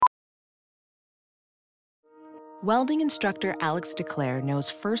Welding instructor Alex DeClaire knows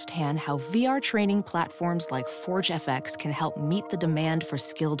firsthand how VR training platforms like ForgeFX can help meet the demand for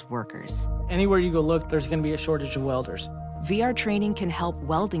skilled workers. Anywhere you go look, there's going to be a shortage of welders. VR training can help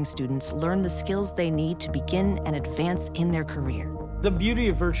welding students learn the skills they need to begin and advance in their career. The beauty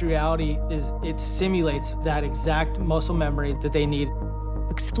of virtual reality is it simulates that exact muscle memory that they need.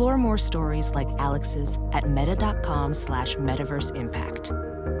 Explore more stories like Alex's at meta.com/metaverseimpact.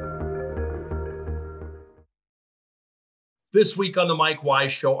 This week on the Mike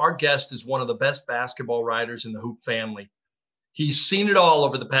Wise Show, our guest is one of the best basketball writers in the Hoop family. He's seen it all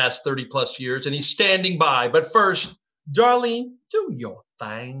over the past 30 plus years, and he's standing by. But first, Darlene, do your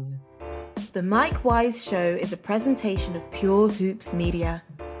thing. The Mike Wise Show is a presentation of Pure Hoops Media.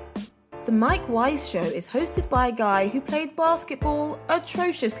 The Mike Wise Show is hosted by a guy who played basketball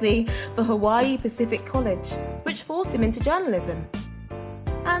atrociously for Hawaii Pacific College, which forced him into journalism.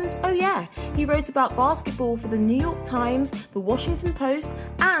 And, oh yeah, he wrote about basketball for the New York Times, the Washington Post,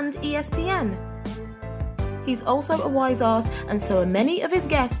 and ESPN. He's also a wise ass, and so are many of his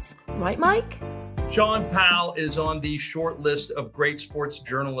guests. Right, Mike? Shaun Powell is on the short list of great sports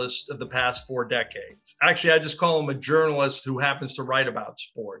journalists of the past 4 decades. Actually, I just call him a journalist who happens to write about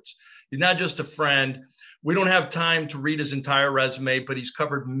sports. He's not just a friend. We don't have time to read his entire resume, but he's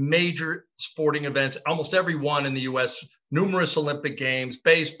covered major sporting events, almost every one in the U.S., numerous Olympic Games,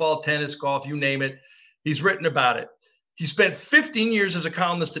 baseball, tennis, golf, you name it. He's written about it. He spent 15 years as a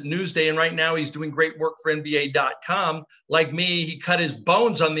columnist at Newsday, and right now he's doing great work for NBA.com. Like me, he cut his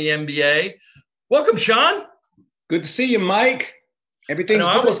bones on the NBA. Welcome, Shaun. Good to see you, Mike. Everything's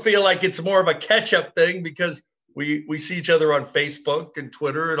good. I almost feel like it's more of a catch-up thing because we see each other on Facebook and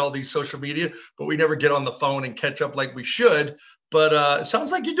Twitter and all these social media, but we never get on the phone and catch up like we should. But it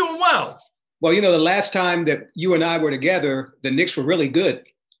sounds like you're doing well. Well, the last time that you and I were together, the Knicks were really good.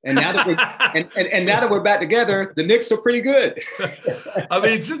 And now that we're and now that we're back together, the Knicks are pretty good. I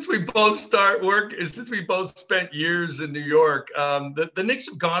mean, since we both spent years in New York, the Knicks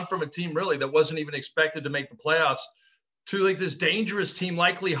have gone from a team really that wasn't even expected to make the playoffs to like this dangerous team,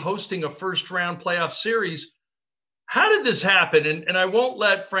 likely hosting a first-round playoff series. How did this happen? And I won't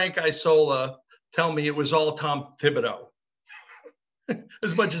let Frank Isola tell me it was all Tom Thibodeau,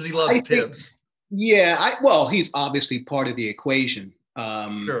 as much as he loves Tibbs. Yeah, he's obviously part of the equation.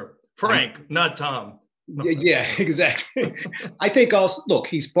 Sure. Frank, not Tom. Yeah, exactly. I think also, look,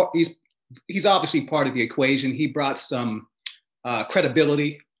 he's obviously part of the equation. He brought some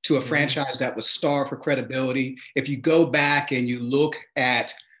credibility to a franchise that was starved for credibility. If you go back and you look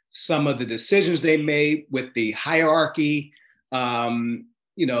at some of the decisions they made with the hierarchy,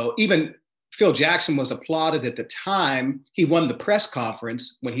 even Phil Jackson was applauded at the time. He won the press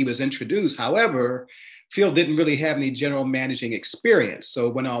conference when he was introduced. However, Phil didn't really have any general managing experience, so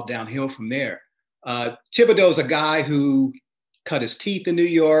it went all downhill from there. Thibodeau's a guy who cut his teeth in New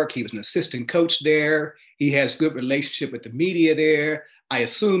York. He was an assistant coach there. He has good relationship with the media there. I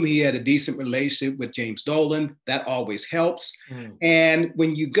assume he had a decent relationship with James Dolan. That always helps. And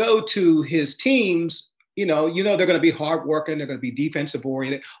when you go to his teams, they're going to be hardworking. They're going to be defensive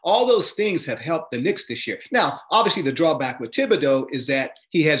oriented. All those things have helped the Knicks this year. Now, obviously, the drawback with Thibodeau is that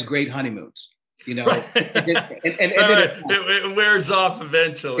he has great honeymoons. Right. It wears off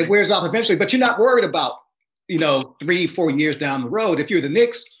eventually. It wears off eventually, but you're not worried about, 3-4 years down the road. If you're the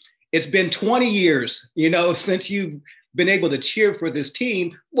Knicks, it's been 20 years, since you've been able to cheer for this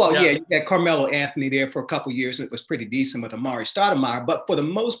team. Well, yeah, you had Carmelo Anthony there for a couple of years, and it was pretty decent with Amari Stoudemire. But for the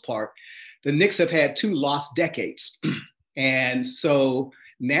most part, the Knicks have had 2 lost decades. And so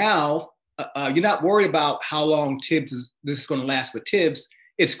now you're not worried about how long this is going to last with Tibbs.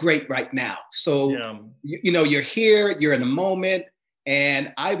 It's great right now. So, you're here, you're in the moment.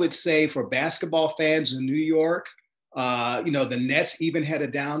 And I would say for basketball fans in New York, the Nets even had a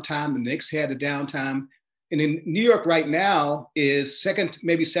downtime. The Knicks had a downtime. And in New York right now is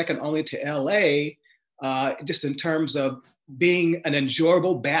maybe second only to LA, just in terms of being an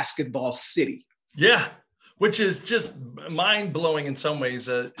enjoyable basketball city. Yeah, which is just mind-blowing in some ways.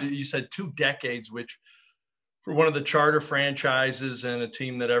 You said 2 decades, which for one of the charter franchises and a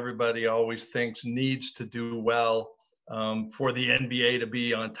team that everybody always thinks needs to do well for the NBA to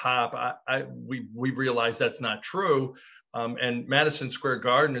be on top, we realized that's not true. And Madison Square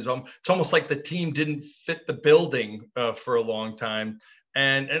Garden it's almost like the team didn't fit the building for a long time.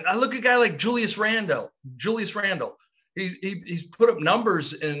 And I look at a guy like Julius Randle. He's put up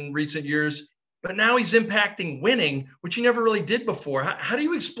numbers in recent years, but now he's impacting winning, which he never really did before. How do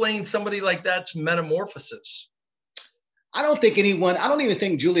you explain somebody like that's metamorphosis? I don't even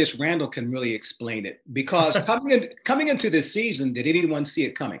think Julius Randle can really explain it, because coming into this season, did anyone see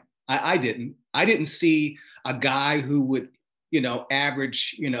it coming? I didn't. I didn't see a guy who would,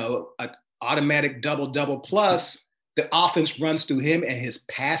 average, an automatic double plus. The offense runs through him and his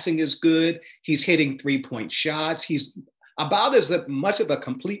passing is good. He's hitting 3-point shots. He's about as much of a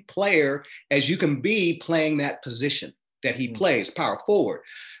complete player as you can be playing that position that he plays, power forward.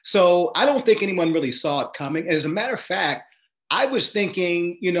 So I don't think anyone really saw it coming. As a matter of fact, I was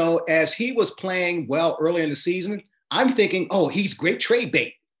thinking, as he was playing well early in the season, I'm thinking, oh, he's great trade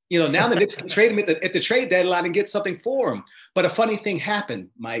bait. Now the Knicks can trade him at the trade deadline and get something for him. But a funny thing happened,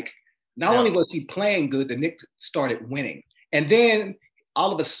 Mike. Not only was he playing good, the Knicks started winning. And then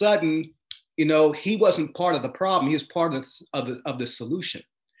all of a sudden, he wasn't part of the problem. He was part of the solution.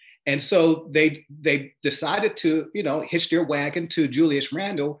 And so they decided to, hitch their wagon to Julius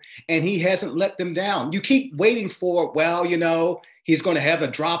Randle, and he hasn't let them down. You keep waiting for, he's going to have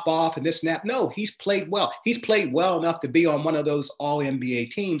a drop off and this snap. No, he's played well. He's played well enough to be on one of those all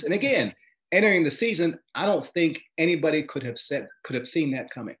NBA teams. And again, entering the season, I don't think anybody could have seen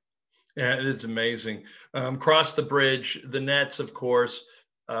that coming. Yeah, it is amazing. Cross the bridge, the Nets, of course,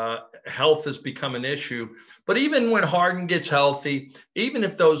 health has become an issue. But even when Harden gets healthy, even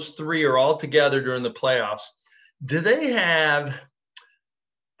if those three are all together during the playoffs, do they have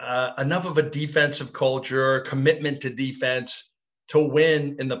enough of a defensive culture, or commitment to defense to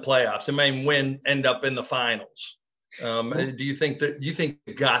win in the playoffs? I mean, end up in the finals. Do you think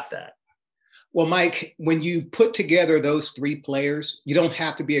they got that? Well, Mike, when you put together those three players, you don't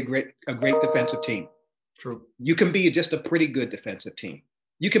have to be a great defensive team. True. You can be just a pretty good defensive team.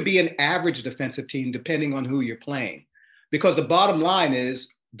 You can be an average defensive team depending on who you're playing. Because the bottom line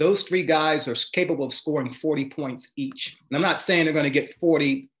is those three guys are capable of scoring 40 points each. And I'm not saying they're going to get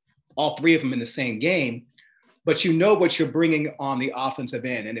 40, all three of them in the same game, but you know what you're bringing on the offensive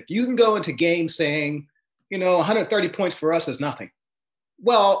end. And if you can go into games saying, 130 points for us is nothing.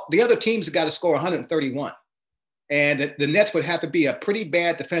 Well, the other teams have got to score 131. And the Nets would have to be a pretty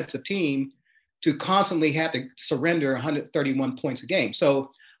bad defensive team to constantly have to surrender 131 points a game.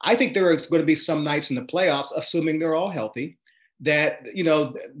 So I think there are going to be some nights in the playoffs, assuming they're all healthy, that,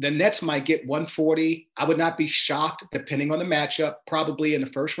 the Nets might get 140. I would not be shocked, depending on the matchup, probably in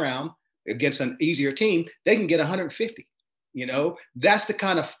the first round against an easier team, they can get 150. That's the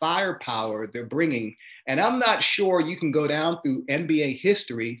kind of firepower they're bringing. And I'm not sure you can go down through NBA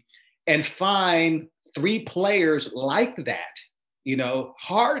history and find three players like that.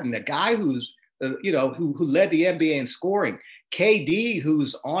 Harden, a guy who's, who led the NBA in scoring. KD,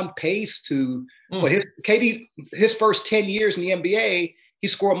 who's on pace to, his first 10 years in the NBA, he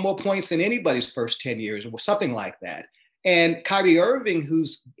scored more points than anybody's first 10 years or something like that. And Kyrie Irving,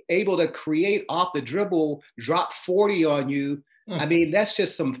 who's able to create off the dribble, drop 40 on you. I mean, that's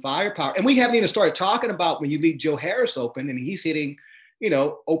just some firepower. And we haven't even started talking about when you leave Joe Harris open and he's hitting,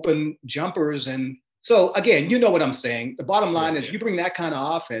 open jumpers. And so, again, you know what I'm saying. The bottom line is you bring that kind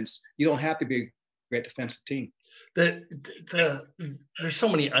of offense, you don't have to be a great defensive team. There's so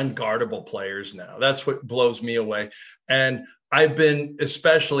many unguardable players now. That's what blows me away. And I've been,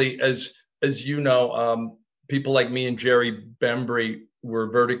 especially as people like me and Jerry Bembry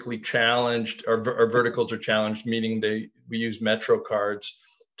were vertically challenged, or verticals are challenged, meaning we use Metro cards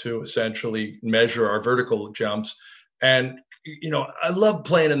to essentially measure our vertical jumps. And, I love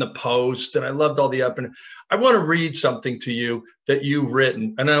playing in the post, and I loved all the up. And I want to read something to you that you've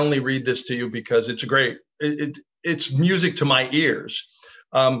written. And I only read this to you because it's great. It's music to my ears.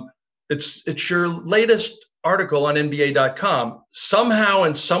 It's your latest article on NBA.com. Somehow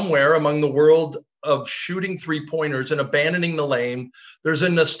and somewhere among the world of shooting three-pointers and abandoning the lane, there's a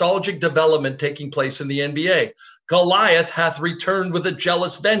nostalgic development taking place in the NBA. Goliath hath returned with a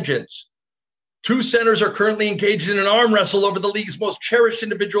jealous vengeance. Two centers are currently engaged in an arm wrestle over the league's most cherished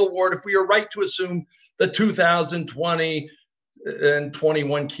individual award, if we are right to assume the 2020 and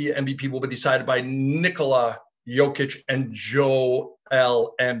 21 key MVP will be decided by Nikola Jokic and Joel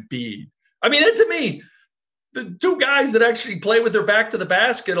Embiid. I mean, to me, the two guys that actually play with their back to the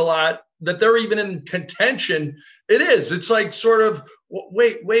basket a lot, that they're even in contention, it's like sort of,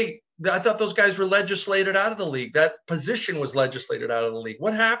 wait, I thought those guys were legislated out of the league. That position was legislated out of the league.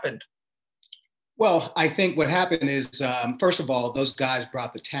 What happened? Well, I think what happened is, first of all, those guys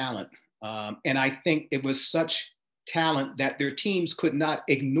brought the talent. And I think it was such talent that their teams could not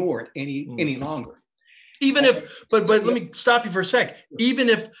ignore it any longer. Even if, but let me stop you for a sec. Even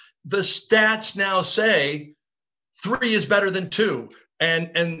if the stats now say 3 is better than 2,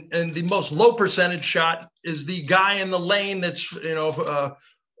 and the most low percentage shot is the guy in the lane that's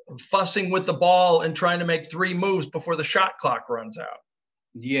fussing with the ball and trying to make 3 moves before the shot clock runs out.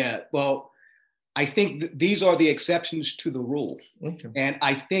 Yeah, well, I think these are the exceptions to the rule. Okay. And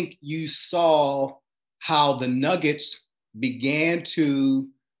I think you saw how the Nuggets began to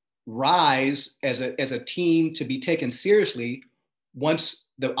rise as a team to be taken seriously once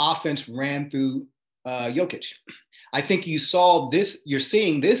the offense ran through Jokic. I think you saw this, you're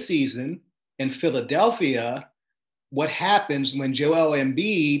seeing this season in Philadelphia, what happens when Joel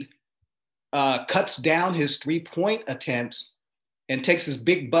Embiid cuts down his three-point attempts and takes his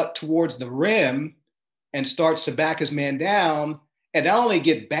big butt towards the rim and starts to back his man down and not only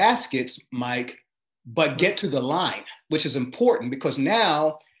get baskets, Mike, but get to the line, which is important because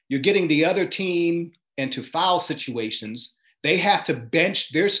now you're getting the other team into foul situations. They have to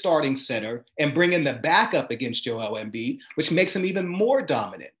bench their starting center and bring in the backup against Joel Embiid, which makes him even more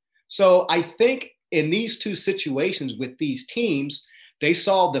dominant. So I think in these two situations with these teams, they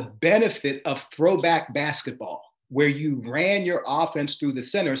saw the benefit of throwback basketball, where you ran your offense through the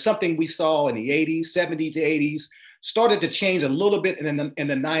center, something we saw in the 80s, 70s, 80s, started to change a little bit in the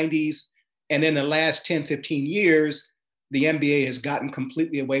 90s. And in the last 10, 15 years, the NBA has gotten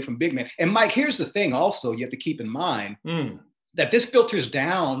completely away from big men. And Mike, here's the thing also you have to keep in mind that this filters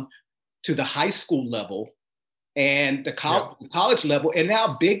down to the high school level and the college level. And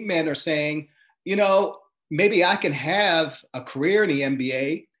now big men are saying, you know, maybe I can have a career in the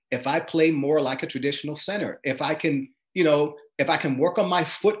NBA if I play more like a traditional center, if I can, you know, if I can work on my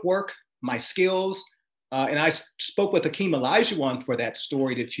footwork, my skills. And I spoke with Hakeem Olajuwon for that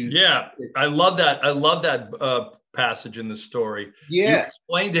story that you. Yeah, I love that. I love that passage in the story. Yeah. You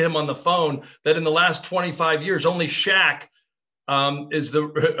explained to him on the phone that in the last 25 years, only Shaq is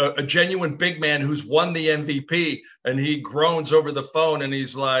a genuine big man who's won the MVP. And he groans over the phone and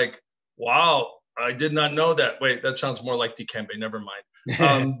he's like, wow, I did not know that. Wait, that sounds more like Dikembe. Never mind.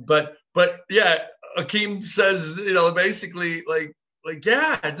 But yeah, Hakeem says, you know, basically like,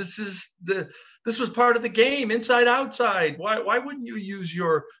 yeah, this was part of the game, inside, outside. Why wouldn't you use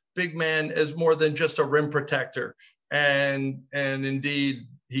your big man as more than just a rim protector? And indeed,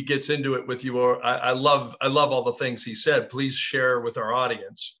 he gets into it with you. Or I love all the things he said. Please share with our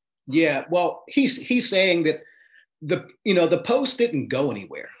audience. Yeah, well, he's saying that the post didn't go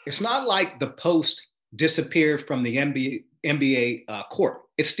anywhere. It's not like the post disappeared from the NBA court.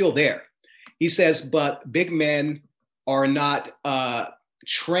 It's still there. He says, but big men are not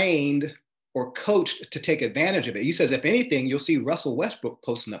trained or coached to take advantage of it. He says, if anything, you'll see Russell Westbrook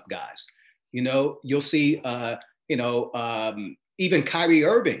posting up guys. You know, you'll see, even Kyrie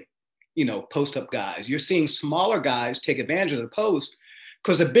Irving, you know, post up guys. You're seeing smaller guys take advantage of the post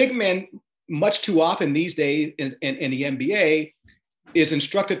because the big men, much too often these days in the NBA, is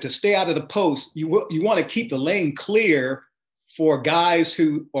instructed to stay out of the post. You want to keep the lane clear for guys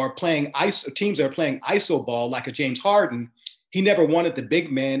who are playing teams that are playing iso ball like a James Harden. He never wanted the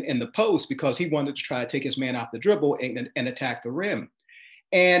big man in the post because he wanted to try to take his man off the dribble and attack the rim.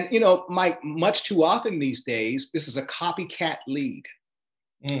 And, you know, Mike, much too often these days, this is a copycat league.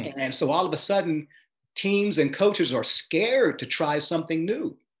 And so all of a sudden, teams and coaches are scared to try something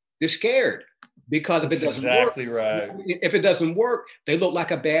new. They're scared because if it doesn't work, if it doesn't work, they look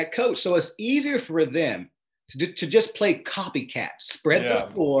like a bad coach. So it's easier for them to just play copycat, spread the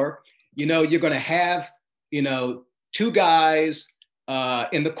floor. You know, you're going to have, you know, two guys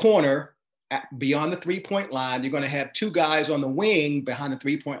in the corner beyond the three-point line. You're going to have two guys on the wing behind the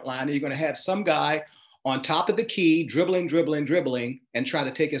three-point line. And you're going to have some guy on top of the key, dribbling, and try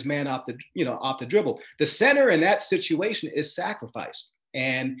to take his man off the dribble. The center in that situation is sacrificed.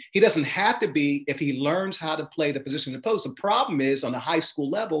 And he doesn't have to be if he learns how to play the position of the post. The problem is on the high school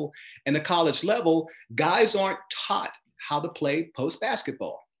level and the college level, guys aren't taught how to play post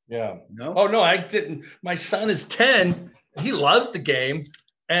basketball. Yeah. No? Oh, no, I didn't. My son is 10. He loves the game.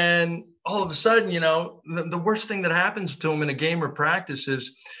 And all of a sudden, you know, the worst thing that happens to him in a game or practice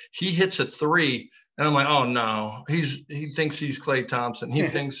is he hits a three. And I'm like, oh, no, he thinks he's Klay Thompson. He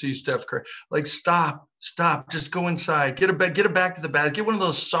thinks he's Steph Curry. Like, stop, just go inside. Get it back to the basket. Get one of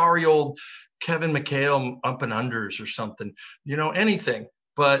those sorry old Kevin McHale up and unders or something, you know, anything.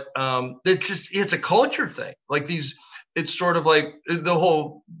 But it's a culture thing. Like it's sort of like the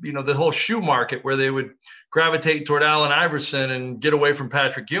whole shoe market where they would gravitate toward Allen Iverson and get away from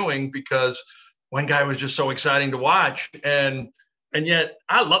Patrick Ewing because one guy was just so exciting to watch. And yet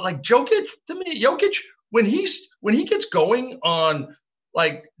I love, like, Jokic, to me, when he gets going on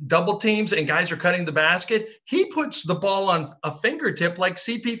like double teams and guys are cutting the basket, he puts the ball on a fingertip like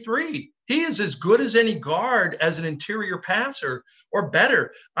CP3. He is as good as any guard as an interior passer or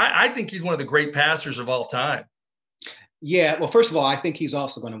better. I think he's one of the great passers of all time. Yeah, well, first of all, I think he's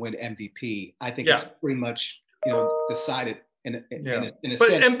also going to win MVP. I think it's pretty much, you know, decided in a but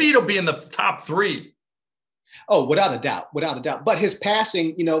sense. Embiid will be in the top three. Oh, without a doubt. But his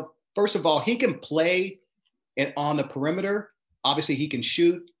passing, you know, first of all, he can play on the perimeter. Obviously, he can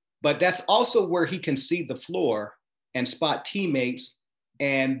shoot, but that's also where he can see the floor and spot teammates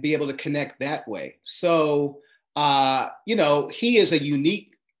and be able to connect that way. So, he is a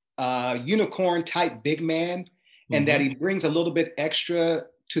unique unicorn type big man, and that he brings a little bit extra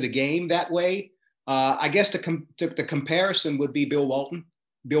to the game that way. I guess the comparison would be Bill Walton.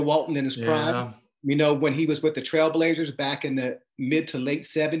 Bill Walton in his prime, when he was with the Trailblazers back in the mid to late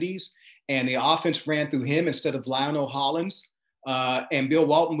 70s, and the offense ran through him instead of Lionel Hollins. And Bill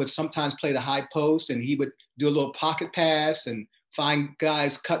Walton would sometimes play the high post, and he would do a little pocket pass and find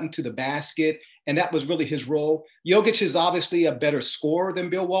guys cutting to the basket. And that was really his role. Jokic is obviously a better scorer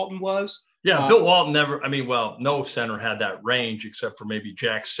than Bill Walton was. Yeah, Bill Walton no center had that range except for maybe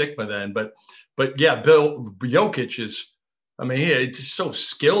Jack Sikma then. But yeah, Jokic is, it's just so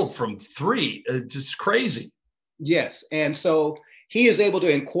skilled from three. It's just crazy. Yes. And so he is able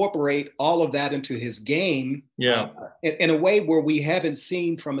to incorporate all of that into his game in a way where we haven't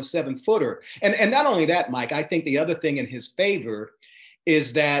seen from a 7-footer. And not only that, Mike, I think the other thing in his favor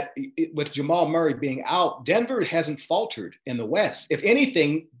is that with Jamal Murray being out, Denver hasn't faltered in the West. If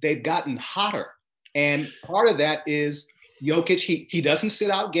anything, they've gotten hotter. And part of that is Jokic, he doesn't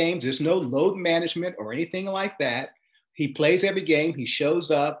sit out games. There's no load management or anything like that. He plays every game. He shows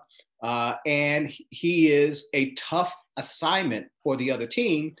up, and he is a tough assignment for the other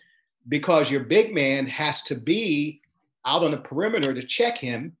team because your big man has to be out on the perimeter to check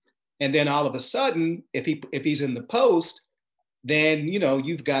him. And then all of a sudden, if he's in the post, then,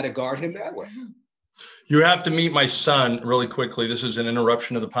 you've got to guard him that way. You have to meet my son really quickly. This is an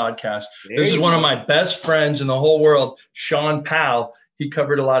interruption of the podcast. This is one of my best friends in the whole world, Shaun Powell. He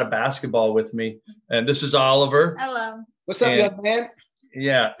covered a lot of basketball with me. And this is Oliver. Hello. What's up, young man?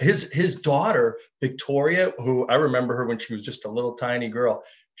 Yeah. His daughter, Victoria, who I remember her when she was just a little tiny girl,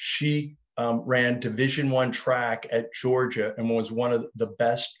 she ran Division I track at Georgia and was one of the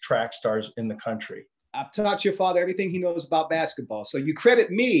best track stars in the country. I've taught your father everything he knows about basketball. So you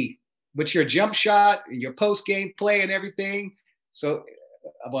credit me with your jump shot and your post-game play and everything. So,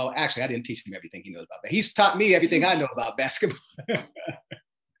 well, actually, I didn't teach him everything he knows about that. He's taught me everything I know about basketball.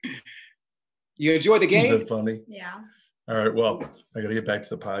 You enjoy the game? Is that funny? Yeah. All right. Well, I got to get back to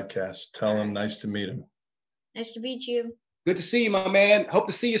the podcast. Tell him nice to meet him. Nice to meet you. Good to see you, my man. Hope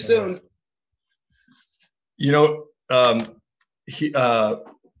to see you soon.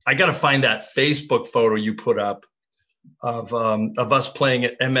 I got to find that Facebook photo you put up of us playing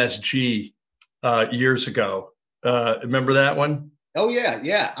at MSG years ago. Remember that one? Oh, yeah.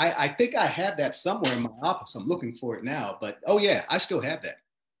 Yeah. I think I have that somewhere in my office. I'm looking for it now. But, oh, yeah, I still have that.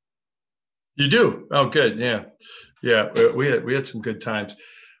 You do? Oh, good. Yeah. Yeah. We had some good times.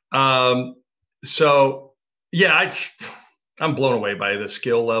 So, yeah, I'm blown away by the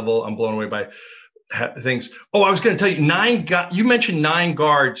skill level. I'm blown away by things. Oh, I was going to tell you, you mentioned 9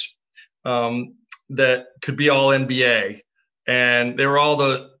 guards that could be all NBA, and they were all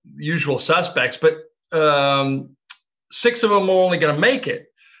the usual suspects, but 6 of them are only going to make it.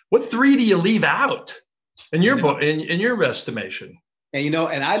 What 3 do you leave out in your book, in your estimation? And,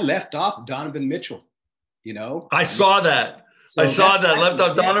 and I left off Donovan Mitchell, I saw that. So left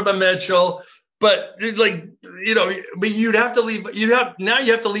off Donovan Mitchell. But but you have to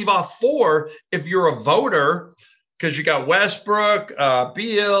leave off 4 if you're a voter, because you got Westbrook,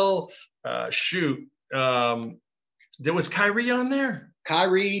 Beal, there was Kyrie on there.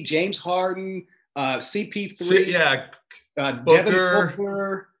 Kyrie, James Harden, CP3, Booker. Devin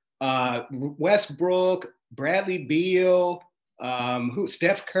Booker, Westbrook, Bradley Beal,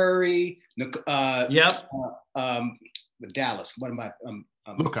 Steph Curry, Dallas. What am I?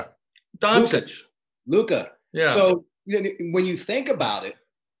 Luka. Doncic. Luka. Yeah. So when you think about it,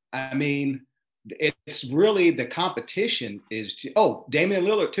 it's really the competition is Damian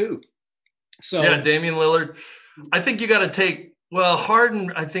Lillard too. So yeah, Damian Lillard. I think you got to take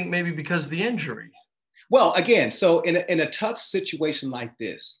Harden. I think maybe because of the injury. Well, again, so in a tough situation like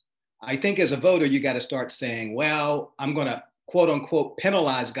this, I think as a voter you got to start saying, well, I'm going to quote unquote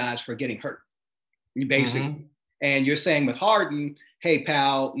penalize guys for getting hurt, basically. Mm-hmm. And you're saying with Harden, hey,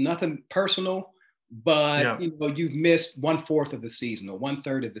 pal, nothing personal, but you've missed 1/4 of the season or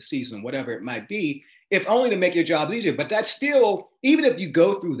 1/3 of the season, whatever it might be, if only to make your job easier. But that's still, even if you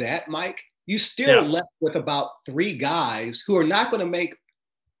go through that, Mike, you still left with about 3 guys who are not going to make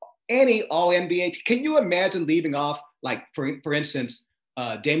any All-NBA. Can you imagine leaving off, like, for instance,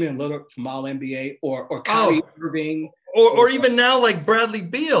 Damian Lillard from All-NBA or Kyrie Irving? Or even now, like Bradley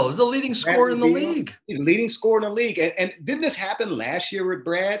Beal is the leading scorer in the league. He's the leading scorer in the league. And didn't this happen last year with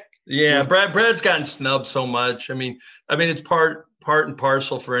Brad? Yeah, Brad's gotten snubbed so much. I mean, it's part part and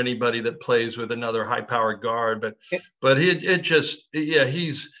parcel for anybody that plays with another high-powered guard. But he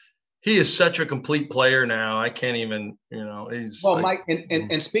is such a complete player now. I can't even, he's well, Mike.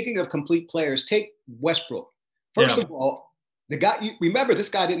 And speaking of complete players, take Westbrook. First of all, the guy. You remember this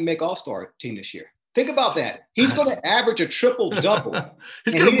guy didn't make All-Star team this year. Think about that. He's going to average a triple-double.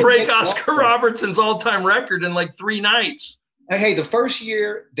 He's going to break Oscar Robertson's all-time record in like 3 nights. Hey, the first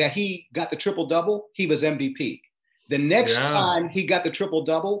year that he got the triple-double, he was MVP. The next time he got the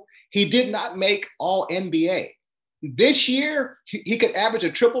triple-double, he did not make All-NBA. This year, he could average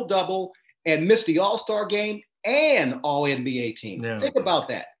a triple-double and miss the All-Star game and All-NBA team. Yeah. Think about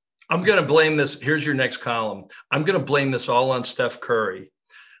that. I'm going to blame this. Here's your next column. I'm going to blame this all on Steph Curry.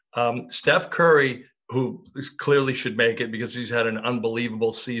 Steph Curry, who clearly should make it because he's had an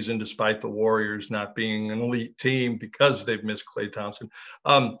unbelievable season despite the Warriors not being an elite team because they've missed Klay Thompson.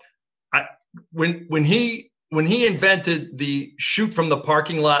 When he invented the shoot from the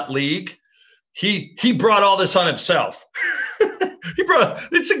parking lot league, he brought all this on himself.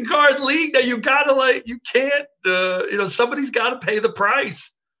 It's a guard league that you can't, somebody's got to pay the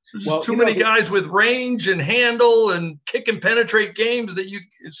price. There's too many guys with range and handle and kick and penetrate games that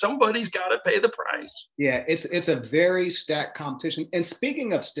somebody's got to pay the price. Yeah, it's a very stacked competition. And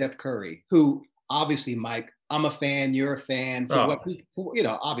speaking of Steph Curry, who obviously, Mike, I'm a fan, you're a fan for what he,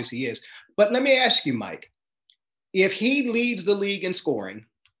 obviously he is. But let me ask you, Mike, if he leads the league in scoring,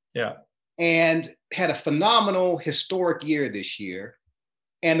 and had a phenomenal historic year this year,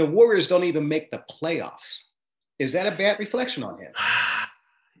 and the Warriors don't even make the playoffs, is that a bad reflection on him?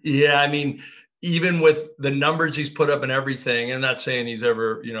 Yeah, I mean, even with the numbers he's put up and everything, and not saying he's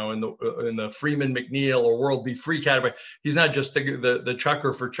ever, in the Freeman McNeil or World Be Free category, he's not just the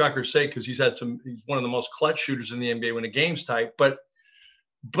chucker for chucker's sake because he's one of the most clutch shooters in the NBA when the game's tight. But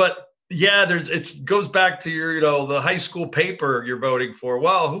yeah, it goes back to your, the high school paper you're voting for.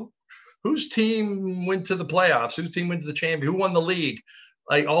 Well, whose team went to the playoffs? Whose team went to the champion? Who won the league?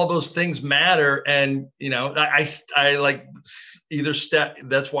 Like all those things matter. And, I like either step.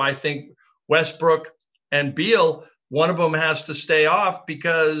 That's why I think Westbrook and Beal, one of them has to stay off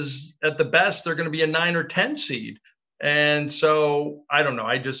because at the best, they're going to be a 9 or 10 seed. And so I don't know.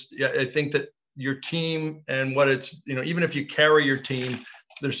 I think that your team and what it's, even if you carry your team,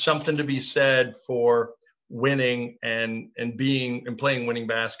 there's something to be said for winning and playing winning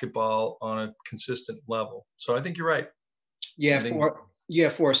basketball on a consistent level. So I think you're right.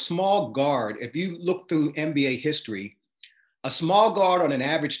 For a small guard, if you look through NBA history, a small guard on an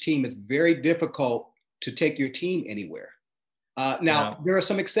average team, it's very difficult to take your team anywhere. There are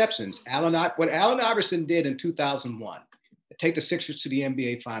some exceptions. What Allen Iverson did in 2001, take the Sixers to the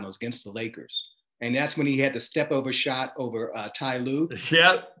NBA Finals against the Lakers. And that's when he had the step over shot over Ty Lue.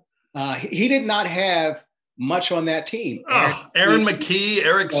 Yep. He did not have much on that team. Aaron McKee,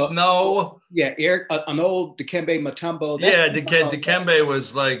 Eric Snow. Yeah, an old Dikembe Mutombo. Dikembe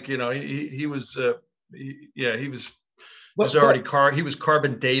was like, he was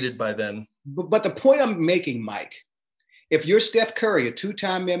carbon dated by then. But the point I'm making, Mike, if you're Steph Curry, a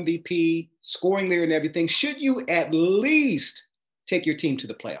 2-time MVP, scoring leader and everything, should you at least take your team to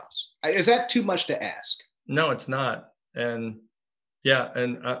the playoffs? Is that too much to ask? No, it's not. And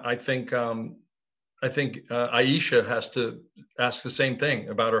I think Aisha has to ask the same thing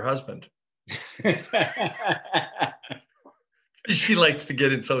about her husband. She likes to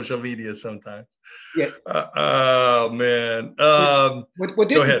get in social media sometimes. Yeah. Oh man. What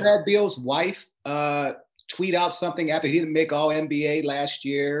did Brad Beal's wife tweet out something after he didn't make All NBA last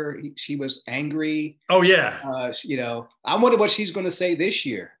year? She was angry. Oh yeah. I wonder what she's going to say this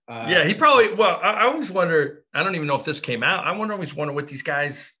year. He probably. Well, I always wonder. I don't even know if this came out. I always wonder what these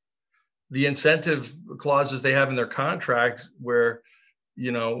guys, the incentive clauses they have in their contracts, where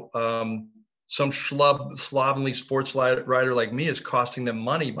some slovenly sports writer like me is costing them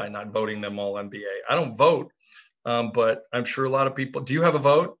money by not voting them All NBA. I don't vote, but I'm sure a lot of people. Do you have a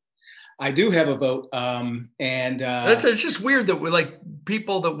vote? I do have a vote, it's just weird that we're like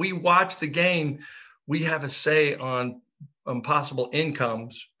people that we watch the game, we have a say on possible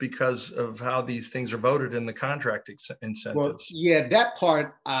incomes because of how these things are voted in the contract incentives. Well, yeah, that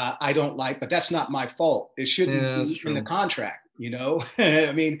part I don't like, but that's not my fault. It shouldn't be in the contract,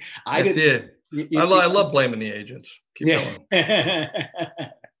 I mean, I love blaming the agents. Keep going.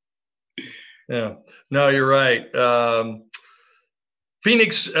 Yeah, no, you're right.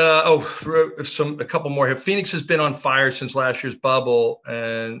 Phoenix, a couple more here. Phoenix has been on fire since last year's bubble.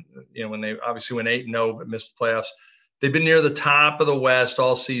 And, when they obviously went 8-0, but missed the playoffs, they've been near the top of the West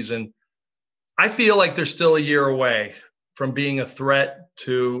all season. I feel like they're still a year away from being a threat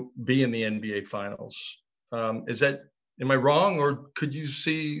to be in the NBA Finals. Is that Am I wrong, or could you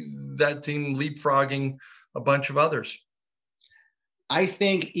see that team leapfrogging a bunch of others? I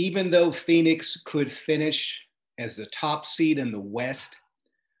think even though Phoenix could finish as the top seed in the West,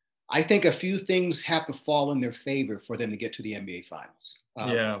 I think a few things have to fall in their favor for them to get to the NBA Finals.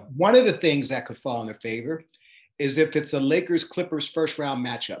 One of the things that could fall in their favor is if it's a Lakers-Clippers first-round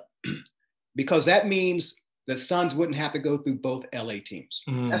matchup, because that means the Suns wouldn't have to go through both LA teams.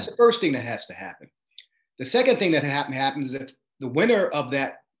 That's the first thing that has to happen. The second thing that happens is if the winner of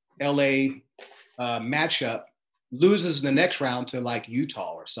that LA matchup loses the next round to like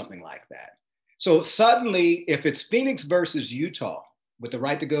Utah or something like that. So suddenly, if it's Phoenix versus Utah with the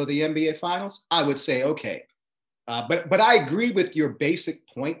right to go to the NBA Finals, I would say, okay. But I agree with your basic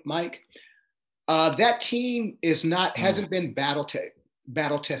point, Mike. That team hasn't been battle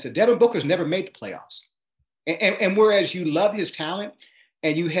tested. Devin Booker's never made the playoffs. And whereas you love his talent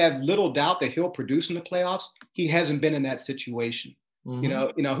and you have little doubt that he'll produce in the playoffs, he hasn't been in that situation. You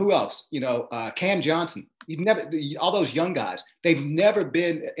know, who else? Cam Johnson. All those young guys, they've never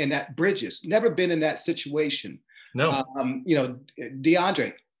been in that Bridges, never been in that situation. No.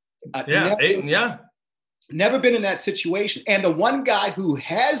 DeAndre. Ayton, never been in that situation. And the one guy who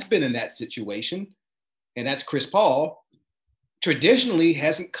has been in that situation, and that's Chris Paul, traditionally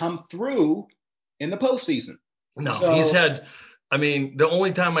hasn't come through in the postseason. No, he's had, the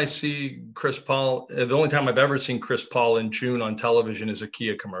only time I see Chris Paul, the only time I've ever seen Chris Paul in June on television is a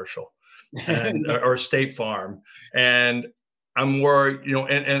Kia commercial or State Farm. And I'm worried,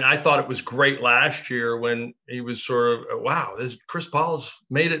 and I thought it was great last year when he was sort of, wow, Chris Paul's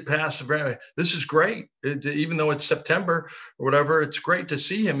made it past. This is great. Even though it's September or whatever, it's great to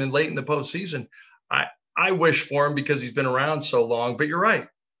see him late in the postseason. I wish for him because he's been around so long, but you're right.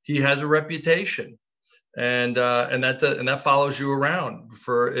 He has a reputation and that follows you around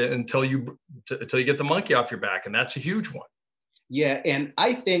until you get the monkey off your back. And that's a huge one. Yeah. And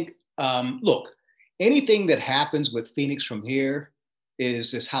I think, look, anything that happens with Phoenix from here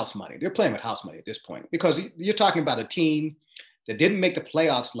is just house money. They're playing with house money at this point because you're talking about a team that didn't make the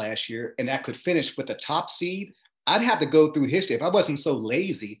playoffs last year and that could finish with the top seed. I'd have to go through history. If I wasn't so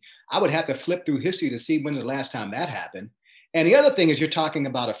lazy, I would have to flip through history to see when the last time that happened. And the other thing is you're talking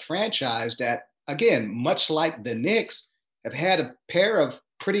about a franchise that, again, much like the Knicks, have had a pair of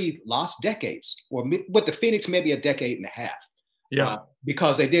pretty lost decades, or with the Phoenix, maybe a decade and a half. Yeah.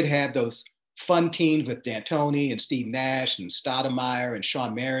 Because they did have those fun teams with D'Antoni and Steve Nash and Stoudemire and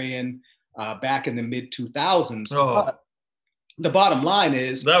Sean Marion back in the mid 2000s. Oh. The bottom line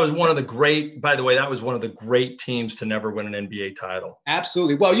is that was one of the great teams to never win an NBA title.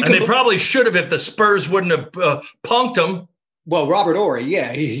 Absolutely. Well, they probably should have if the Spurs wouldn't have punked them. Well, Robert Horry,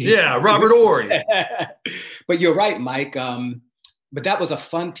 yeah. Yeah, Robert Horry. But you're right, Mike. But that was a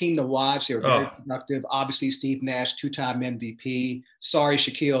fun team to watch. They were very productive. Obviously, Steve Nash, 2-time MVP. Sorry,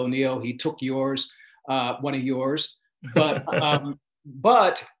 Shaquille O'Neal, he took one of yours.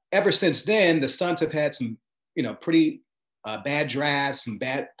 But ever since then, the Suns have had some, pretty bad drafts, some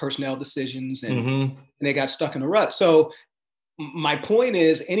bad personnel decisions, and they got stuck in a rut. So my point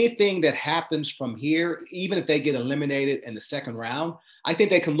is, anything that happens from here, even if they get eliminated in the second round, I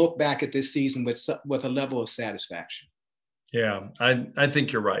think they can look back at this season with a level of satisfaction. Yeah, I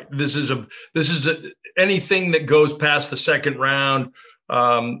think you're right. This is anything that goes past the second round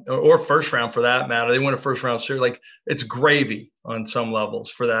or first round for that matter. They win a first round series, like it's gravy on some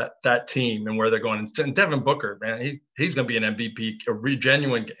levels for that team and where they're going. And Devin Booker, man, he's going to be an MVP, a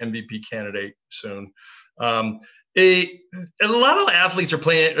genuine MVP candidate soon. A lot of athletes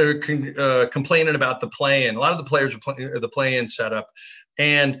are complaining about the play-in. A lot of the players are the play-in setup,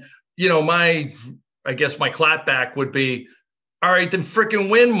 and I guess my clapback would be, all right, then freaking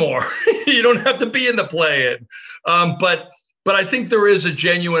win more. You don't have to be in the play-in. But I think there is a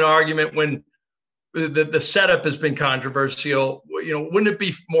genuine argument when the setup has been controversial. Wouldn't it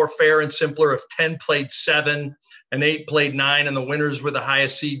be more fair and simpler if 10 played 7 and 8 played 9 and the winners were the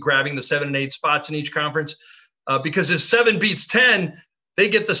highest seed grabbing the 7 and 8 spots in each conference? Because if 7 beats 10, they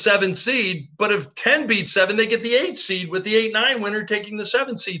get the 7 seed. But if 10 beats 7, they get the 8 seed with the 8-9 winner taking the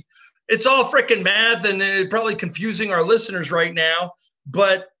 7 seed. It's all freaking math and probably confusing our listeners right now,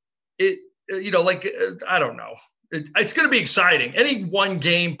 but I don't know. It's going to be exciting. Any one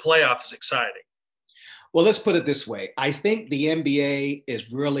game playoff is exciting. Well, let's put it this way. I think the NBA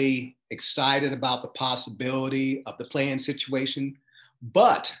is really excited about the possibility of the play-in situation,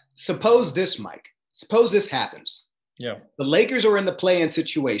 but suppose this, Mike, suppose this happens. Yeah. The Lakers are in the play-in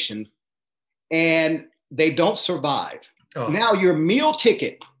situation and they don't survive. Oh. Now your meal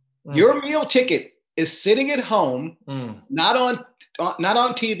ticket is sitting at home, not on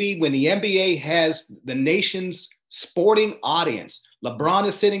TV when the NBA has the nation's sporting audience. LeBron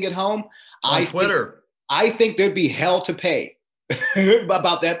is sitting at home. On Twitter. I think there'd be hell to pay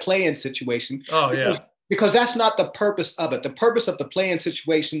about that play-in situation. Oh, yeah. Because that's not the purpose of it. The purpose of the play-in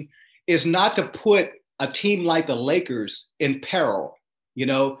situation is not to put a team like the Lakers in peril. You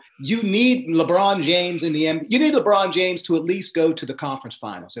know, you need LeBron James in the NBA. You need LeBron James to at least go to the conference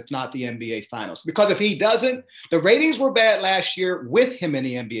finals, if not the NBA finals. Because if he doesn't, the ratings were bad last year with him in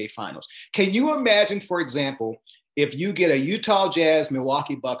the NBA finals. Can you imagine, for example, if you get a Utah Jazz,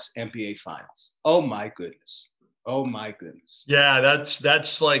 Milwaukee Bucks NBA finals? Oh my goodness. Oh my goodness. Yeah,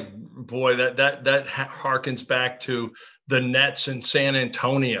 that's like, boy, that harkens back to the Nets in San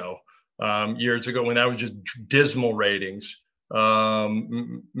Antonio years ago when that was just dismal ratings.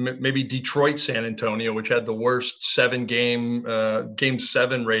 Maybe Detroit, San Antonio, which had the worst game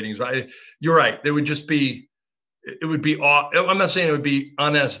 7 ratings. You're right. It would be, I'm not saying it would be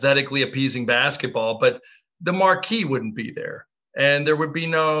unaesthetically appeasing basketball, but the marquee wouldn't be there. And there would be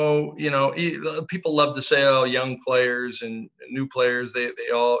no, people love to say, oh, young players and new players, they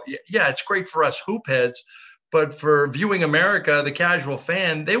all, yeah, it's great for us hoop heads, but for viewing America, the casual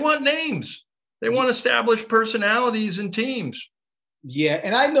fan, they want names. They want established personalities and teams. Yeah,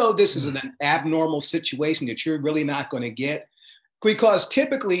 and I know this is an abnormal situation that you're really not going to get, because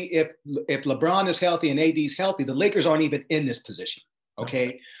typically if LeBron is healthy and AD is healthy, the Lakers aren't even in this position,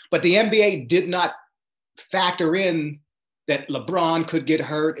 okay? But the NBA did not factor in that LeBron could get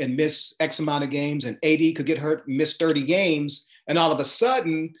hurt and miss X amount of games, and AD could get hurt and miss 30 games, and all of a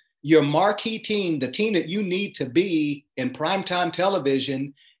sudden, your marquee team, the team that you need to be in primetime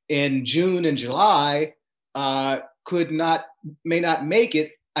television in June and July, may not make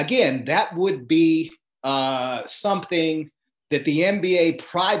it. Again, that would be something that the NBA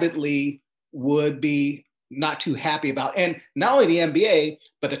privately would be not too happy about. And not only the NBA,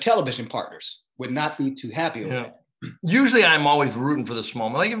 but the television partners would not be too happy with it. Usually I'm always rooting for the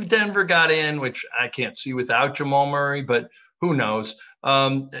small. Like if Denver got in, which I can't see without Jamal Murray, but who knows?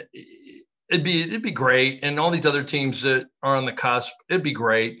 It'd be great. And all these other teams that are on the cusp, it'd be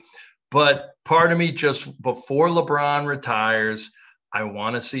great. But part of me, just before LeBron retires, I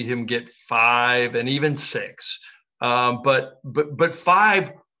want to see him get 5 and even 6. But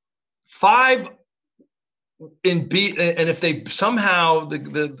 5 in beat. And if they somehow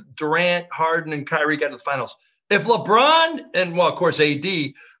the Durant, Harden, and Kyrie got to the finals, if LeBron and, well, of course, AD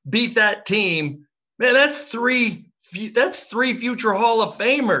beat that team, man, that's three future Hall of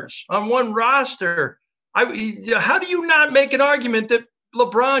Famers on one roster. How do you not make an argument that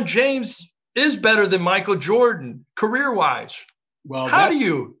LeBron James is better than Michael Jordan career-wise? Well, how do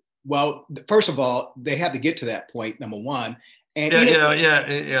you? Well, first of all, they have to get to that point, number one. And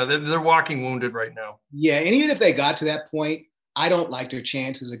they're walking wounded right now. Yeah, and even if they got to that point, I don't like their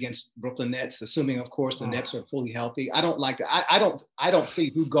chances against Brooklyn Nets, assuming, of course, the Nets are fully healthy. I don't like that. I don't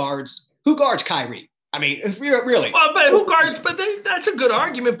see who guards Kyrie. I mean, really. Well, but who guards? But that's a good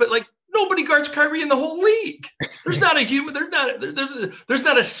argument. But like, nobody guards Kyrie in the whole league. There's not a human. There's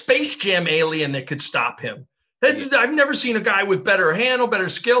not a Space Jam alien that could stop him. I've never seen a guy with better handle, better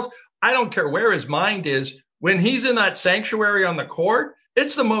skills. I don't care where his mind is. When he's in that sanctuary on the court,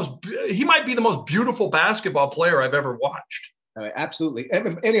 he might be the most beautiful basketball player I've ever watched. Absolutely.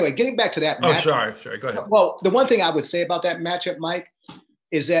 Anyway, getting back to that matchup. Sorry. Go ahead. Well, the one thing I would say about that matchup, Mike,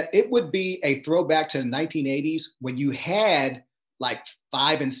 is that it would be a throwback to the 1980s when you had like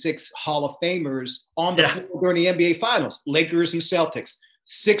 5 and 6 Hall of Famers on the floor during the NBA Finals, Lakers and Celtics,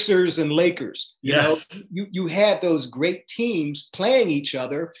 Sixers and Lakers. You had those great teams playing each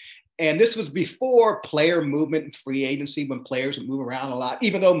other. And this was before player movement and free agency, when players would move around a lot,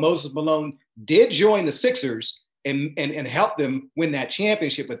 even though Moses Malone did join the Sixers and help them win that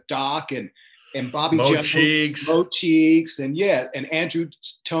championship with Doc and Bobby Jones, Mo Cheeks, and Andrew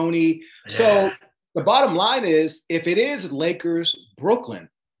Toney. Yeah. So the bottom line is, if it is Lakers, Brooklyn,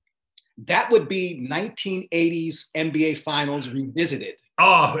 that would be 1980s NBA Finals revisited.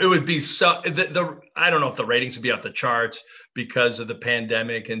 Oh, it would be so. I don't know if the ratings would be off the charts because of the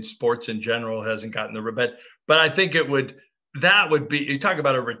pandemic, and sports in general hasn't gotten the but I think it would. That would be, you talk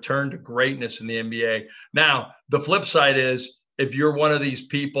about a return to greatness in the NBA. Now, the flip side is, if you're one of these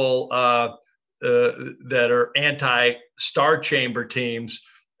people that are anti-star chamber teams,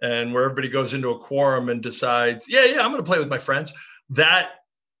 and where everybody goes into a quorum and decides, I'm going to play with my friends, that's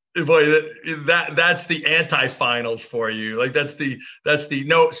the anti-finals for you. Like that's the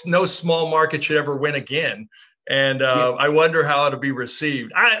no small market should ever win again. And I wonder how it'll be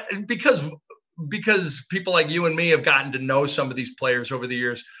received. Because people like you and me have gotten to know some of these players over the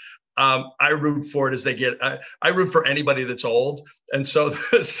years. I root for it as they get. I root for anybody that's old, and so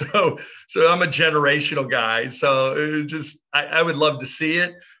I'm a generational guy. So I would love to see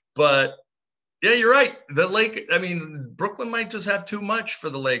it, but yeah, you're right. Brooklyn might just have too much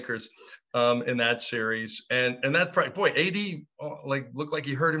for the Lakers in that series, and that's probably, boy, AD looked like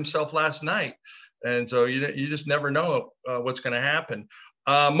he hurt himself last night, and so you just never know what's going to happen.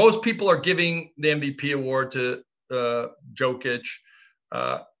 Most people are giving the MVP award to Jokic.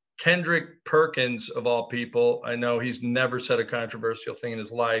 Kendrick Perkins, of all people, I know he's never said a controversial thing in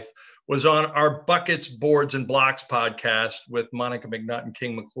his life, was on our Buckets, Boards, and Blocks podcast with Monica McNutt and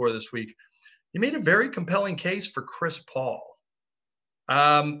King McClure this week. He made a very compelling case for Chris Paul.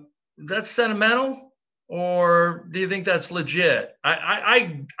 That's sentimental, or do you think that's legit?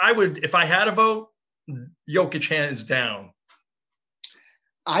 I would, if I had a vote, Jokic hands down.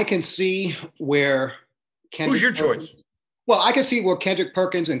 I can see where Kendrick. Who's your choice? Well, I can see where Kendrick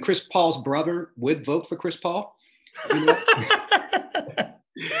Perkins and Chris Paul's brother would vote for Chris Paul. You know?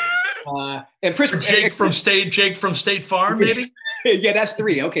 And Jake from State Farm, maybe. Yeah, that's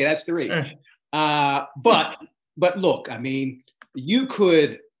three. Okay, that's three. But look, I mean, you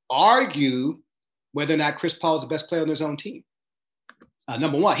could argue whether or not Chris Paul is the best player on his own team.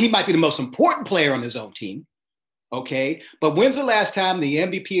 Number one, he might be the most important player on his own team. Okay, but when's the last time the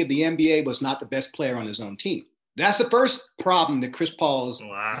MVP of the NBA was not the best player on his own team? That's the first problem that Chris Paul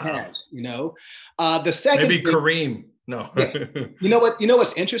has. You know, the second, maybe Kareem. No, yeah. You know what? You know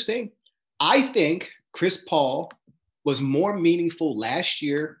what's interesting? I think Chris Paul was more meaningful last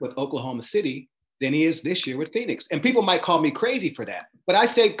year with Oklahoma City than he is this year with Phoenix. And people might call me crazy for that, but I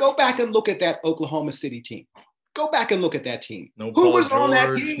say go back and look at that Oklahoma City team. Go back and look at that team. Who was on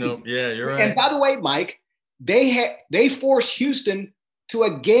that team? Yeah, you're right. And by the way, Mike, they forced Houston to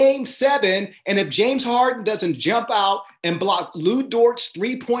a game 7, and if James Harden doesn't jump out and block Lou Dort's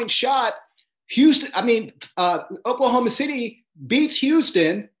 3-point shot, Oklahoma City beats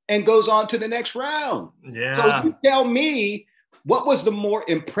Houston and goes on to the next round. Yeah. So you tell me, what was the more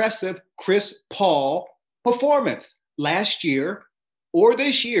impressive Chris Paul performance, last year or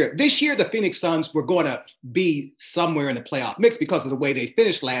this year? This year, the Phoenix Suns were going to be somewhere in the playoff mix because of the way they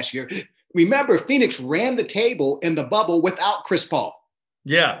finished last year. Remember, Phoenix ran the table in the bubble without Chris Paul.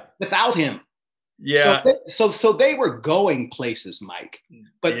 Yeah. Without him. Yeah. So they were going places, Mike.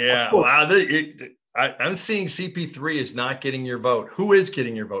 But yeah, wow. I'm seeing CP3 is not getting your vote. Who is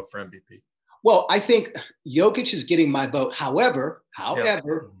getting your vote for MVP? Well, I think Jokic is getting my vote. However,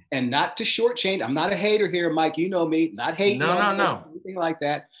 and not to shortchange, I'm not a hater here, Mike. You know me, not hating. No. Anything like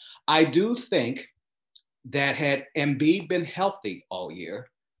that. I do think that had Embiid been healthy all year,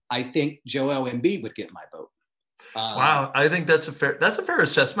 I think Joel Embiid would get my vote. Wow, I think that's a fair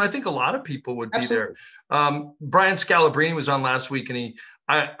assessment. I think a lot of people would be there. Brian Scalabrine was on last week, and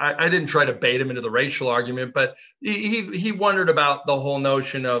I didn't try to bait him into the racial argument, but he wondered about the whole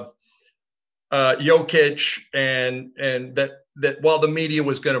notion of Jokic and that while the media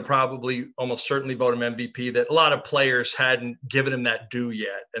was going to probably almost certainly vote him MVP, that a lot of players hadn't given him that due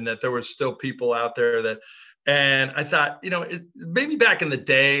yet, and that there was still people out there that. And I thought, maybe back in the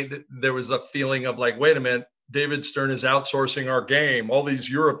day, there was a feeling of like, wait a minute, David Stern is outsourcing our game. All these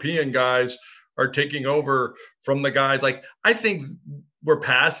European guys are taking over from the guys. Like, I think we're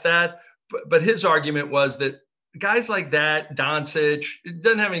past that. But his argument was that guys like that, Doncic, it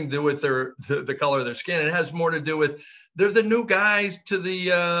doesn't have anything to do with the color of their skin. It has more to do with they're the new guys to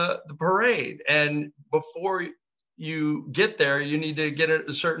the parade. And before you get there, you need to get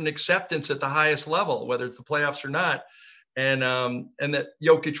a certain acceptance at the highest level, whether it's the playoffs or not. And that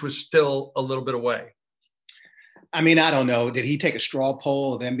Jokic was still a little bit away. I mean, I don't know. Did he take a straw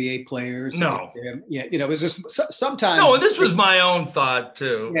poll of NBA players? No. Yeah, it was just sometimes. No, this was my own thought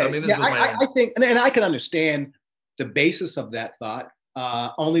too. Yeah, I think, and I can understand the basis of that thought,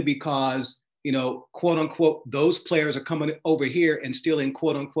 only because, quote unquote, those players are coming over here and stealing,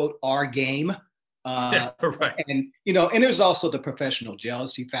 quote unquote, our game. Right. And, and there's also the professional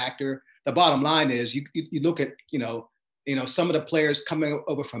jealousy factor. The bottom line is you look at, some of the players coming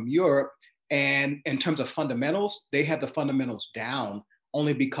over from Europe, and in terms of fundamentals, they have the fundamentals down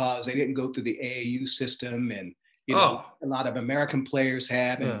only because they didn't go through the AAU system. And, a lot of American players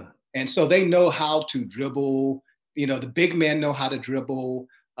have. And so they know how to dribble. The big men know how to dribble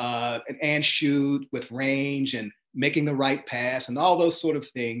and shoot with range and making the right pass and all those sort of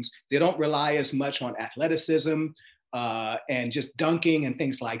things. They don't rely as much on athleticism and just dunking and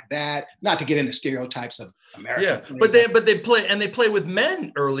things like that. Not to get into stereotypes of America. Yeah, but they play with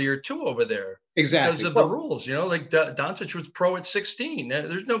men earlier too over there. Exactly. Because of the rules, like Doncic was pro at 16.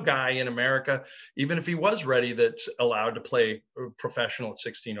 There's no guy in America, even if he was ready, that's allowed to play professional at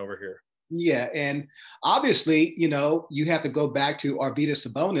 16 over here. Yeah, and obviously, you have to go back to Arvydas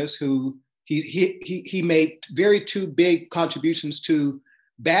Sabonis, who he made two big contributions to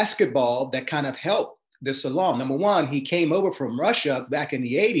basketball that kind of helped this along. Number one, he came over from Russia back in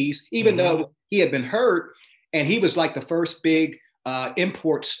the 80s, even though he had been hurt, and he was like the first big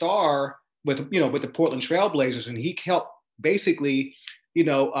import star with the Portland Trailblazers, and he helped basically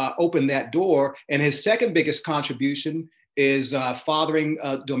open that door. And his second biggest contribution is fathering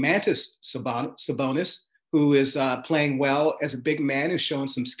Domantas Sabonis, who is playing well as a big man, is showing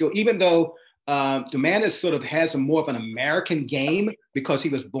some skill, even though Domantas sort of has more of an American game because he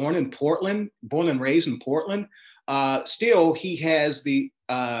was born and raised in Portland. Still, he has the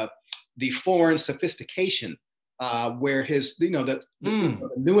foreign sophistication where his, the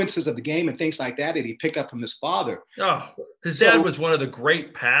nuances of the game and things like that he picked up from his father. Oh, his dad was one of the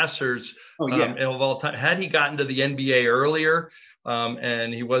great passers of all time. Had he gotten to the NBA earlier,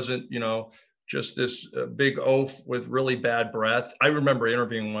 and he wasn't, just this big oaf with really bad breath. I remember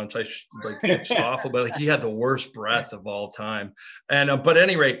interviewing once. It's awful, but he had the worst breath of all time. And but at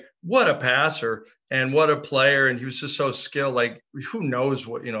any rate, what a passer and what a player! And he was just so skilled. Like, who knows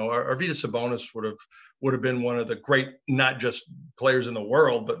what Arvydas Sabonis would have been one of the great, not just players in the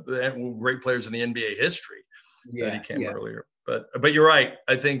world, but great players in the NBA history that he came earlier. But you're right.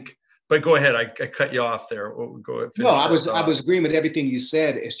 I think. But go ahead. I cut you off there. Go ahead. No, I was agreeing with everything you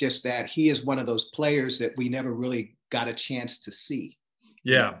said. It's just that he is one of those players that we never really got a chance to see.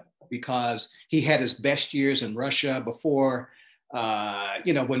 Yeah. Because he had his best years in Russia before,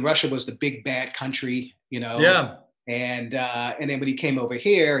 when Russia was the big bad country, Yeah. And then when he came over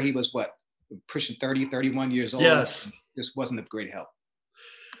here, he was pushing 30, 31 years old. Yes. This wasn't of great help.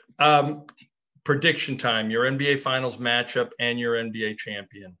 Prediction time, your NBA Finals matchup and your NBA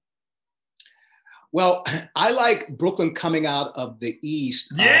champion. Well, I like Brooklyn coming out of the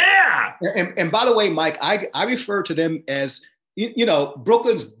East. Yeah. And by the way, Mike, I refer to them as,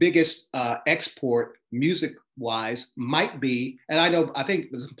 Brooklyn's biggest export music-wise might be, and I think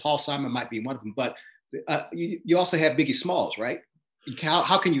Paul Simon might be one of them, but you also have Biggie Smalls, right?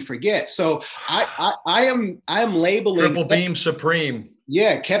 How can you forget? So I am labeling Triple Beam Supreme.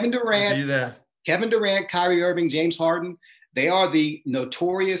 Yeah, Kevin Durant, Kyrie Irving, James Harden. They are the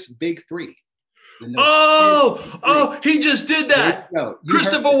notorious Big Three. He just did that.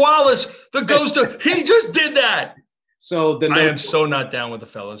 Christopher Wallace, the ghost of, he just did that. So I am so not down with the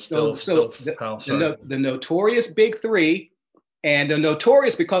fellas. The notorious Big Three, and they're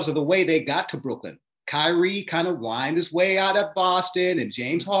notorious because of the way they got to Brooklyn. Kyrie kind of whined his way out of Boston, and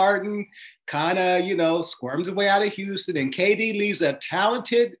James Harden kind of, squirms his way out of Houston, and KD leaves a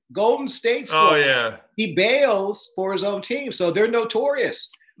talented Golden State squad. Oh, yeah. He bails for his own team. So they're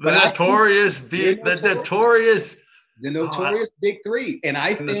notorious. The notorious Big Three. And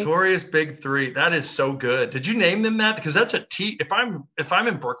I think notorious Big Three. That is so good. Did you name them that? Because that's a T. If I'm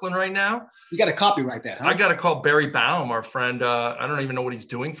in Brooklyn right now, you got to copyright that, huh? I got to call Barry Baum, our friend. I don't even know what he's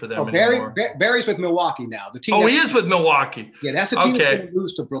doing for them anymore. Barry's with Milwaukee now. The team. Oh, he is with Milwaukee. Yeah, that's the team that's going to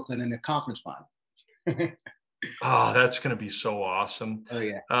lose to Brooklyn in the conference final. Oh, that's going to be so awesome. Oh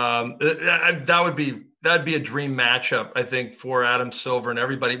yeah. That'd be a dream matchup, I think, for Adam Silver and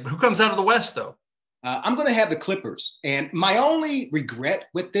everybody. Who comes out of the West though? I'm going to have the Clippers, and my only regret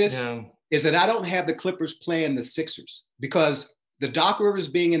with this is that I don't have the Clippers playing the Sixers, because the Doc Rivers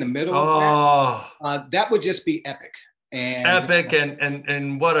being in the middle of that would just be epic. And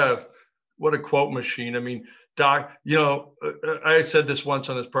and what a quote machine. I mean, Doc, I said this once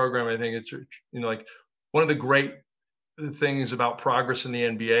on this program. I think it's like one of the great things about progress in the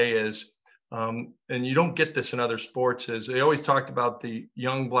NBA is, and you don't get this in other sports, is they always talked about the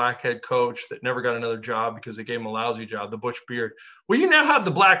young black head coach that never got another job because they gave him a lousy job, the Butch Beard. Well, you now have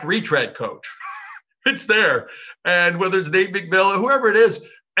the black retread coach. It's there. And whether it's Nate McMillan, whoever it is,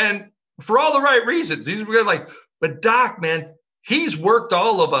 and for all the right reasons. But Doc, man, he's worked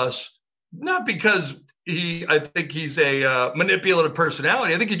all of us, not because I think he's a manipulative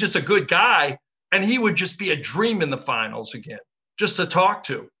personality. I think he's just a good guy. And he would just be a dream in the finals again, just to talk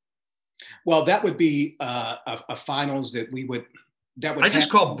to. Well, that would be a finals that would. I just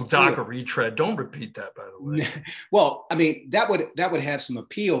called Doc a retread. Don't repeat that, by the way. Well, I mean, that would have some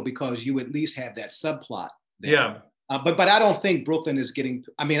appeal because you at least have that subplot there. Yeah. But I don't think Brooklyn is getting.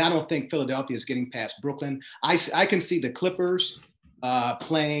 I mean, I don't think Philadelphia is getting past Brooklyn. I can see the Clippers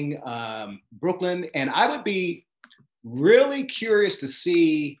playing Brooklyn, and I would be really curious to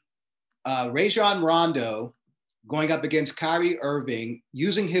see Rajon Rondo going up against Kyrie Irving,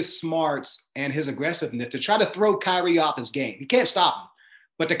 using his smarts and his aggressiveness to try to throw Kyrie off his game. He can't stop him,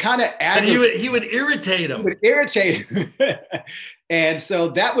 but to kind of aggravate, he would irritate him. He would irritate him. And so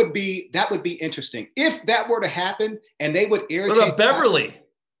that would be interesting if that were to happen, and they would irritate. What about Beverly?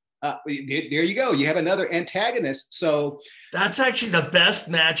 There you go. You have another antagonist. So that's actually the best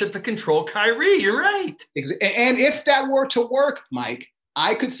matchup to control Kyrie. You're right. And if that were to work, Mike,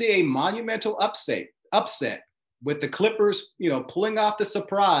 I could see a monumental upset with the Clippers, pulling off the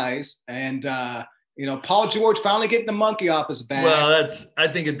surprise and, Paul George finally getting the monkey off his back. Well, I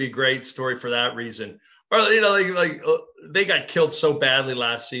think it'd be a great story for that reason. Or, they got killed so badly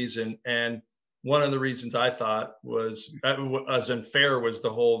last season. And one of the reasons I thought was as unfair was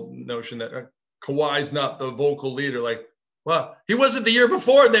the whole notion that Kawhi's not the vocal leader. Like, well, he wasn't the year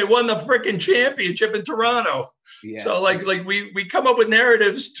before. They won the freaking championship in Toronto. Yeah. So we come up with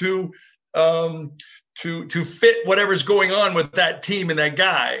narratives to fit whatever's going on with that team and that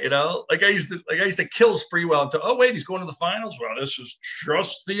guy, I used to kill Sprewell until, oh wait, he's going to the finals. Well, this is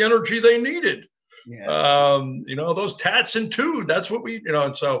just the energy they needed. Yeah. Those tats and two, that's what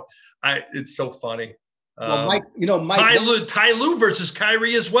and so it's so funny. Well, Mike, Ty Lue versus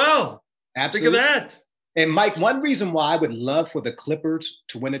Kyrie as well. Absolutely. Think of that. And Mike, one reason why I would love for the Clippers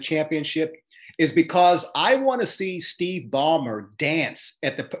to win a championship is because I want to see Steve Ballmer dance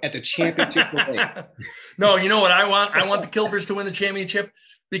at the championship parade. No, you know what I want? I want the Clippers to win the championship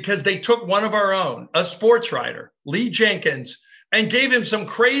because they took one of our own, a sports writer, Lee Jenkins, and gave him some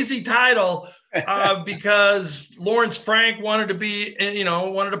crazy title because Lawrence Frank wanted to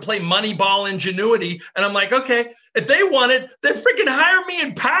play Moneyball Ingenuity. And I'm like, okay, if they want it, then freaking hire me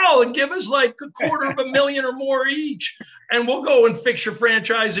and Powell and give us like $250,000 or more each. And we'll go and fix your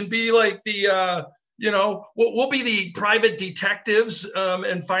franchise and be like the, we'll be the private detectives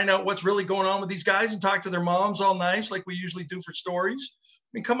and find out what's really going on with these guys and talk to their moms all nice like we usually do for stories. I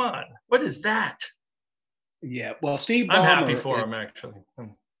mean, come on. What is that? Yeah, well, Steve Ballmer, I'm happy for him, actually.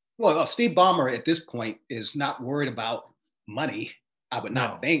 Well, Steve Ballmer at this point is not worried about money. I would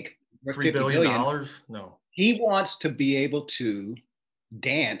not think. $3 billion? No. He wants to be able to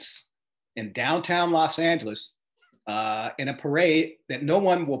dance in downtown Los Angeles in a parade that no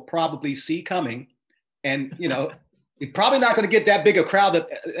one will probably see coming. And, you're probably not going to get that big a crowd that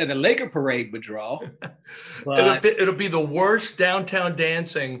a Laker parade would draw. But it'll be the worst downtown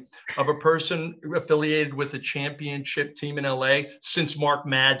dancing of a person affiliated with a championship team in LA since Mark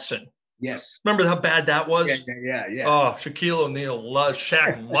Madsen. Yes. Remember how bad that was? Yeah. Oh, Shaquille O'Neal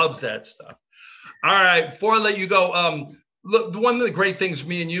Shaq loves that stuff. All right, before I let you go, look, one of the great things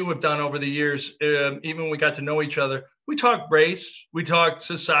me and you have done over the years, even when we got to know each other, we talked race, we talked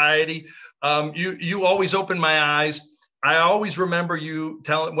society. You always open my eyes. I always remember you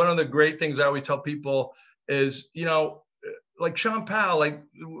telling, one of the great things I always tell people is, like Shaun Powell, like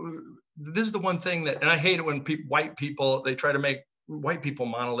this is the one thing that, and I hate it when white people, they try to make white people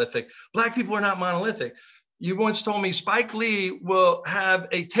monolithic. Black people are not monolithic. You once told me Spike Lee will have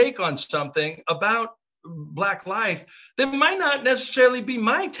a take on something about Black life that might not necessarily be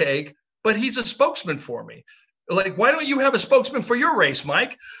my take, but he's a spokesman for me. Like, why don't you have a spokesman for your race,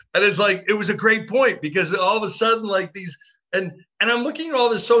 Mike? And it's like, it was a great point because all of a sudden, like these, and I'm looking at all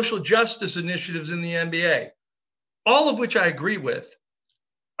the social justice initiatives in the NBA, all of which I agree with.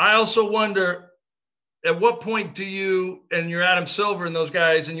 I also wonder, at what point do you, and you're Adam Silver and those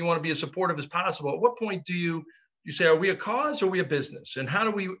guys, and you want to be as supportive as possible, at what point do you say, are we a cause or are we a business? And how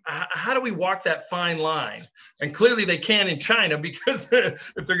do we walk that fine line? And clearly they can in China because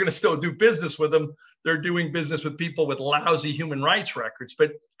if they're going to still do business with them, they're doing business with people with lousy human rights records.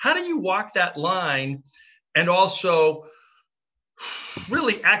 But how do you walk that line and also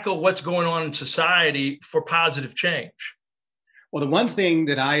really echo what's going on in society for positive change? Well, the one thing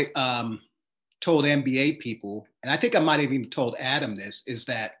that I told NBA people, and I think I might have even told Adam this, is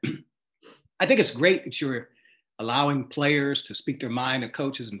that I think it's great that you're allowing players to speak their mind to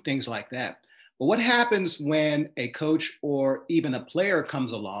coaches and things like that. But what happens when a coach or even a player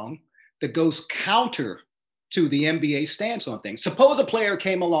comes along that goes counter to the NBA stance on things? Suppose a player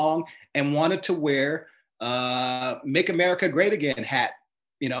came along and wanted to wear Make America Great Again hat.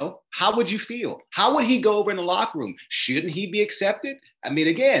 How would you feel? How would he go over in the locker room? Shouldn't he be accepted? I mean,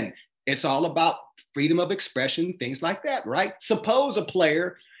 again, it's all about freedom of expression, things like that, right? Suppose a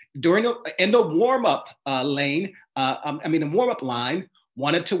player in the warm-up lane, the warm-up line,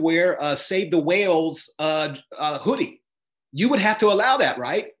 wanted to wear Save the Whales hoodie. You would have to allow that,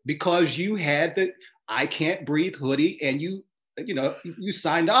 right? Because you had the I Can't Breathe hoodie and you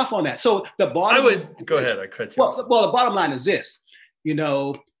signed off on that. So the bottom go ahead, I cut you. Well, the bottom line is this,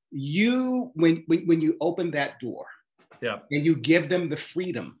 when you open that door, yeah, and you give them the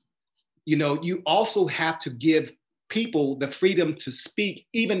freedom, you also have to give people the freedom to speak,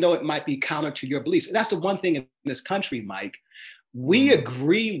 even though it might be counter to your beliefs. And that's the one thing in this country, Mike. We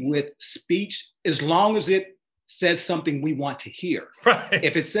agree with speech as long as it says something we want to hear. Right.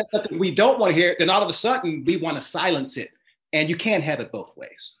 If it says something we don't want to hear, then all of a sudden we want to silence it. And you can't have it both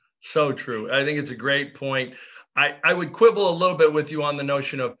ways. So true. I think it's a great point. I would quibble a little bit with you on the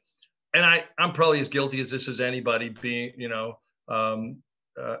notion of, and I'm probably as guilty as this as anybody being,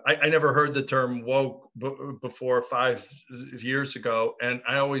 I never heard the term woke before 5 years ago. And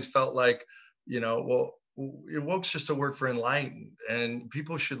I always felt like, well, woke's just a word for enlightened, and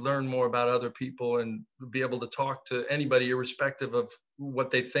people should learn more about other people and be able to talk to anybody irrespective of what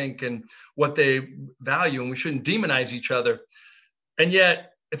they think and what they value. And we shouldn't demonize each other. And yet,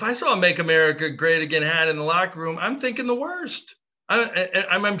 if I saw a Make America Great Again hat in the locker room, I'm thinking the worst.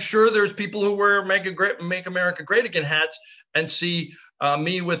 I'm sure there's people who wear Make America Great Again hats and see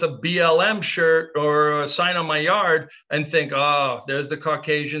me with a BLM shirt or a sign on my yard and think, oh, there's the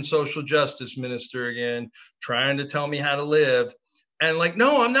Caucasian social justice minister again, trying to tell me how to live. And like,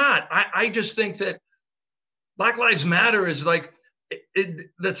 no, I'm not. I just think that Black Lives Matter is like,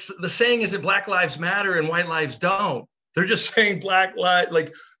 that's the saying is that Black Lives Matter and white lives don't. They're just saying Black lives,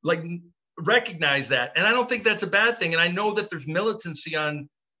 like recognize that. And I don't think that's a bad thing. And I know that there's militancy on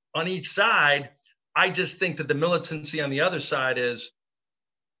each side. I just think that the militancy on the other side is,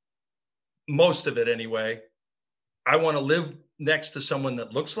 most of it anyway, I want to live next to someone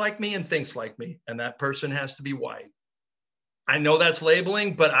that looks like me and thinks like me, and that person has to be white. I know that's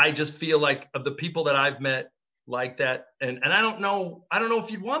labeling, but I just feel like of the people that I've met like that, and I don't know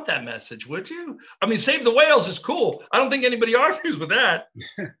if you'd want that message, would you? I mean, Save the Whales is cool. I don't think anybody argues with that.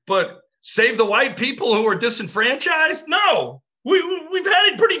 But save the white people who are disenfranchised? No, we've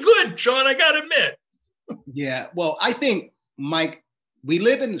had it pretty good, Shaun, I got to admit. Yeah, well, I think, Mike, we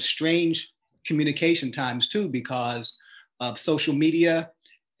live in strange communication times too because of social media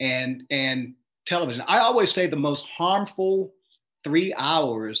and television. I always say the most harmful 3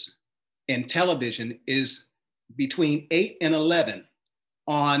 hours in television is between 8 and 11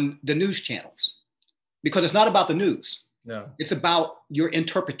 on the news channels, because it's not about the news. No. It's about your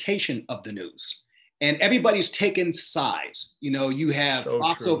interpretation of the news. And everybody's taking sides. You have So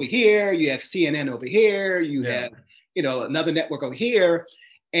Fox true. over here, you have CNN over here, you have, another network over here.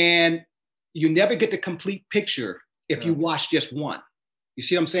 And you never get the complete picture if you watch just one. You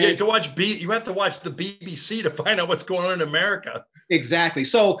see what I'm saying? Yeah, you have to watch the BBC to find out what's going on in America. Exactly.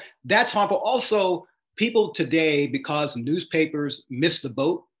 So that's harmful. Also, people today, because newspapers missed the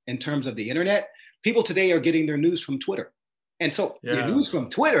boat in terms of the internet, people today are getting their news from Twitter. And so your news from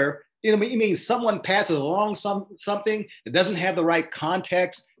Twitter, you mean someone passes along something that doesn't have the right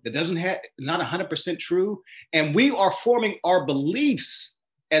context, that not 100% true. And we are forming our beliefs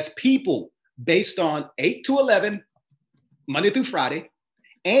as people based on 8 to 11, Monday through Friday,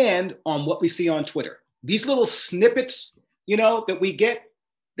 and on what we see on Twitter. These little snippets, that we get,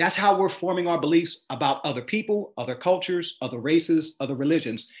 that's how we're forming our beliefs about other people, other cultures, other races, other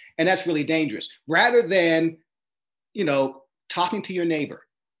religions. And that's really dangerous. Rather than, talking to your neighbor,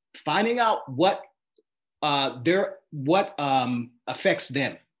 finding out what affects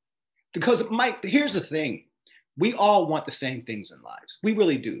them. Because, Mike, here's the thing. We all want the same things in lives. We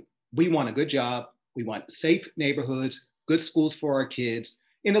really do. We want a good job. We want safe neighborhoods, good schools for our kids.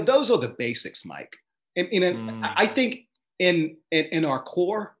 Those are the basics, Mike. And I think in our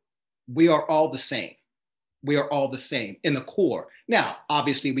core, we are all the same. We are all the same in the core. Now,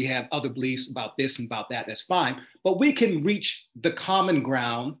 obviously, we have other beliefs about this and about that. That's fine. But we can reach the common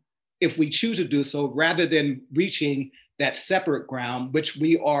ground if we choose to do so, rather than reaching that separate ground, which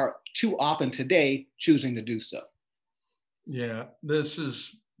we are too often today choosing to do so. Yeah, this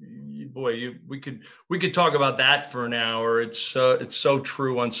is, boy, we could talk about that for an hour. It's so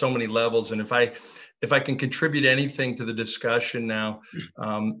true on so many levels. And if I can contribute anything to the discussion now,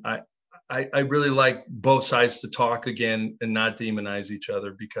 I really like both sides to talk again and not demonize each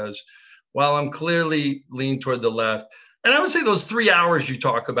other, because while I'm clearly lean toward the left, and I would say those 3 hours you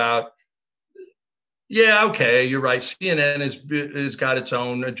talk about, yeah, okay, you're right. CNN has got its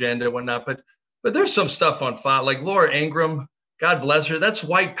own agenda and whatnot, but there's some stuff on Fox, like Laura Ingraham, God bless her, that's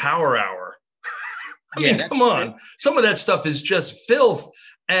white power hour. I mean, come on. Some of that stuff is just filth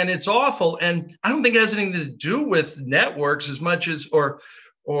and it's awful. And I don't think it has anything to do with networks as much as, or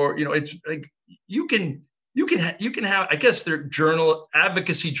it's like you can have, I guess their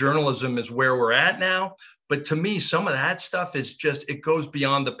advocacy journalism is where we're at now. But to me, some of that stuff is just, it goes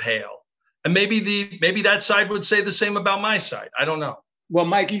beyond the pale. And maybe that side would say the same about my side. I don't know. Well,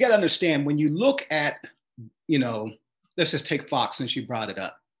 Mike, you got to understand when you look at, let's just take Fox since you brought it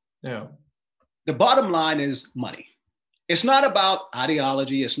up. Yeah. The bottom line is money. It's not about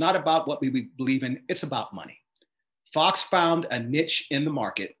ideology. It's not about what we believe in. It's about money. Fox found a niche in the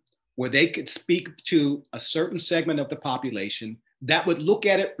market where they could speak to a certain segment of the population that would look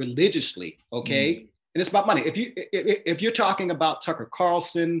at it religiously, okay? And it's about money. If you're talking about Tucker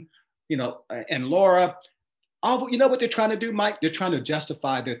Carlson, and Laura, you know what they're trying to do, Mike? They're trying to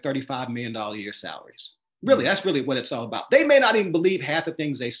justify their $35 million a year salaries. Really, that's really what it's all about. They may not even believe half the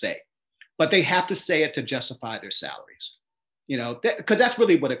things they say, but they have to say it to justify their salaries, because that's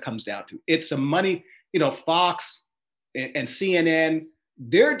really what it comes down to. It's some money, Fox and CNN,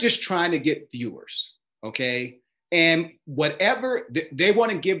 they're just trying to get viewers, okay? And whatever, they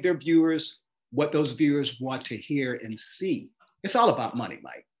want to give their viewers what those viewers want to hear and see. It's all about money,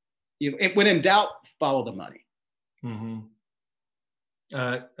 Mike. When in doubt, follow the money. Mm-hmm.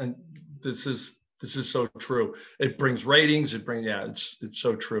 And this is so true. It brings ratings. It's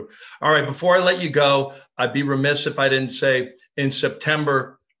so true. All right. Before I let you go, I'd be remiss if I didn't say in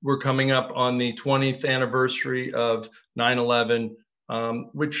September, we're coming up on the 20th anniversary of 9/11,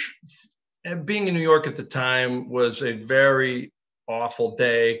 which being in New York at the time was a very awful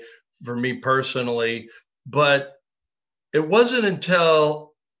day for me personally. But it wasn't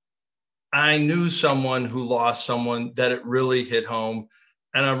until I knew someone who lost someone that it really hit home.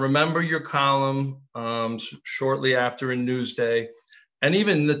 And I remember your column shortly after in Newsday. And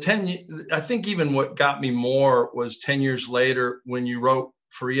even I think even what got me more was 10 years later when you wrote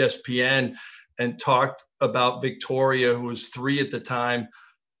for ESPN and talked about Victoria, who was 3 at the time,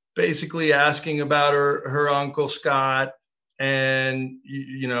 basically asking about her uncle Scott. And,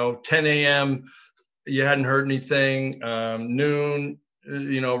 10 a.m., you hadn't heard anything, noon,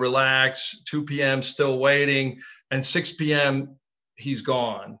 relax, 2 p.m., still waiting, and 6 p.m., he's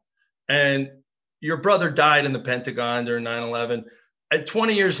gone. And your brother died in the Pentagon during 9/11.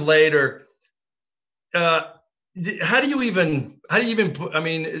 20 years later, how do you even put,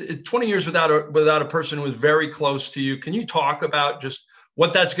 20 years without a person who was very close to you, can you talk about just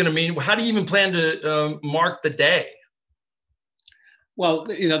what that's going to mean? How do you even plan to mark the day? Well,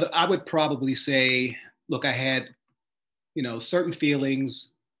 I would probably say, look, I had, certain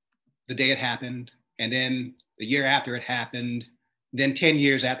feelings the day it happened, and then the year after it happened, then 10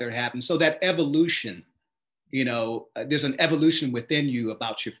 years after it happened. So that evolution, there's an evolution within you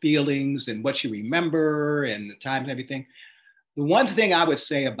about your feelings and what you remember and the time and everything. The one thing I would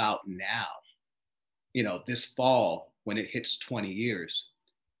say about now, this fall, when it hits 20 years,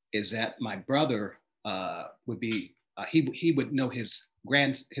 is that my brother would be, he would know his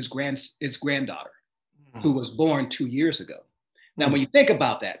granddaughter, who was born 2 years ago. Now, when you think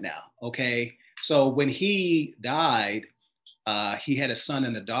about that now, okay, so when he died, he had a son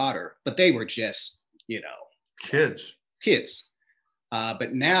and a daughter, but they were just, kids.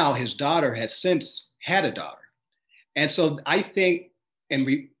 But now his daughter has since had a daughter. And so I think, and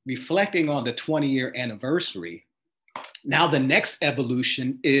reflecting on the 20-year anniversary, now the next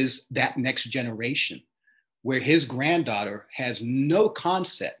evolution is that next generation, where his granddaughter has no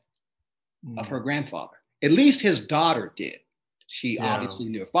concept of her grandfather. At least his daughter did. She obviously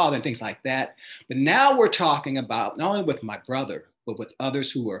knew her father and things like that. But now we're talking about, not only with my brother, but with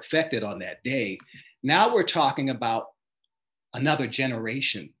others who were affected on that day, now we're talking about another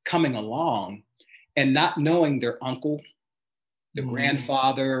generation coming along and not knowing their uncle, the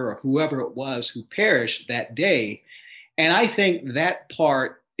grandfather, or whoever it was who perished that day. And I think that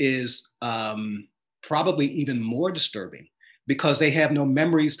part is probably even more disturbing because they have no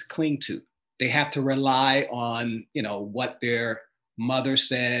memories to cling to. They have to rely on, what their mother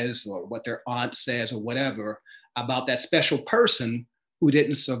says or what their aunt says or whatever about that special person who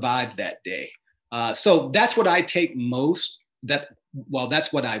didn't survive that day. So that's what I take most.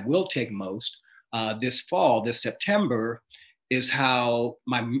 That's what I will take most this fall, this September, is how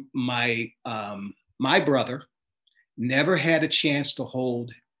my brother never had a chance to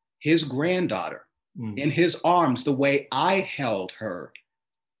hold his granddaughter in his arms the way I held her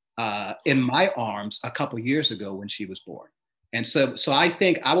in my arms a couple of years ago when she was born. And so I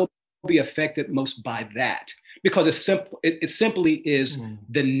think I will be affected most by that because it simply is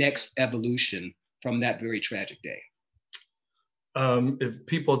the next evolution from that very tragic day. If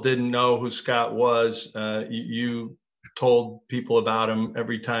people didn't know who Scott was, you told people about him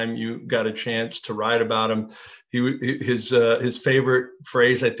every time you got a chance to write about him. His favorite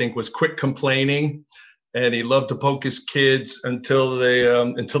phrase, I think, was "quit complaining," and he loved to poke his kids until they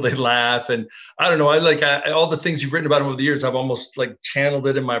laugh. And I don't know, I all the things you've written about him over the years. I've almost like channeled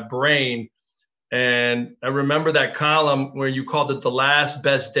it in my brain. And I remember that column where you called it the last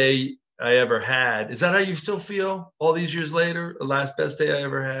best day I ever had. Is that how you still feel all these years later? The last best day I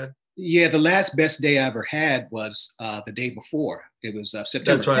ever had? Yeah, the last best day I ever had was the day before. It was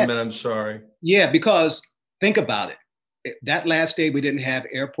September. That's what 10th. I meant. I'm sorry. Yeah, because think about it. That last day, we didn't have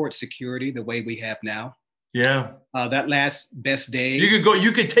airport security the way we have now. Yeah. That last best day. You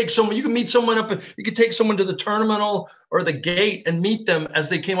could take someone, you could meet someone you could take someone to the terminal or the gate and meet them as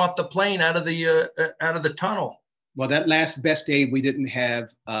they came off the plane out of the tunnel. Well, that last best day, we didn't have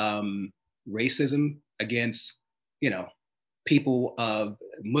racism against, people of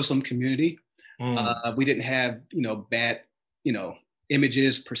Muslim community. We didn't have, bad,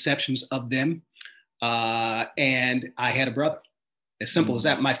 images, perceptions of them. And I had a brother. As simple as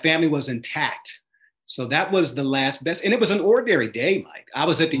that. My family was intact. So that was the last best. And it was an ordinary day, Mike. I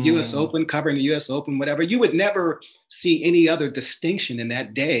was at the US Open, covering the US Open, whatever. You would never see any other distinction in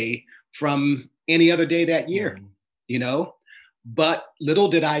that day from any other day that year, But little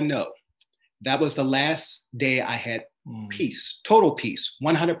did I know, that was the last day I had peace, total peace,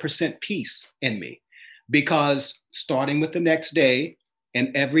 100% peace in me. Because starting with the next day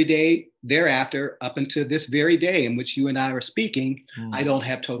and every day thereafter, up until this very day in which you and I are speaking, I don't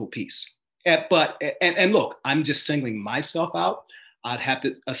have total peace. But look, I'm just singling myself out. I'd have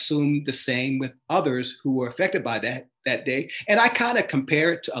to assume the same with others who were affected by that day. And I kind of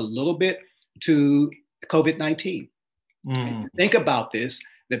compare it a little bit to COVID-19. Think about this,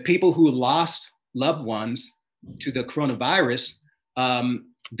 the people who lost loved ones to the coronavirus,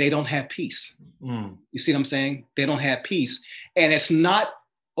 they don't have peace. You see what I'm saying? They don't have peace. And it's not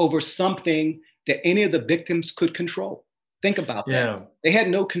over something that any of the victims could control. Think about that. They had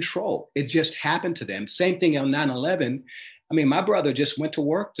no control. It just happened to them. Same thing on 9/11. I mean, my brother just went to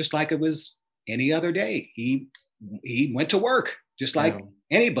work just like it was any other day. He went to work just like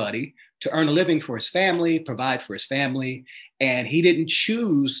anybody to earn a living for his family, provide for his family. And he didn't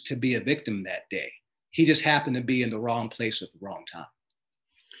choose to be a victim that day. He just happened to be in the wrong place at the wrong time.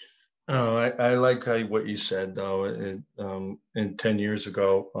 Oh, I like what you said, though. In 10 years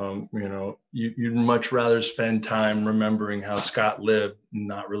ago, you'd much rather spend time remembering how Scott lived,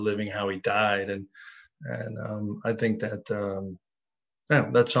 not reliving how he died. And I think that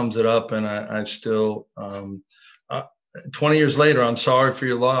that sums it up. And I still, 20 years later, I'm sorry for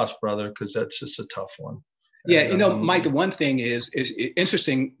your loss, brother, because that's just a tough one. Yeah, and, Mike, the one thing is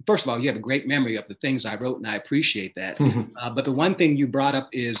interesting. First of all, you have a great memory of the things I wrote, and I appreciate that. But the one thing you brought up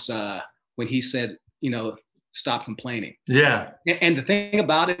is when he said, stop complaining. Yeah. And the thing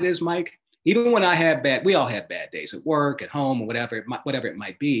about it is, Mike, even when we all have bad days at work, at home, or whatever it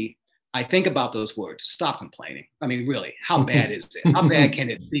might be. I think about those words, stop complaining. I mean, really, how bad is it? How bad can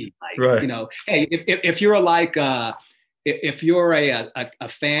it be? Like, right. Hey, if you're like, if you're a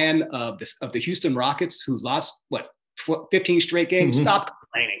fan of the Houston Rockets who lost 15 straight games, stop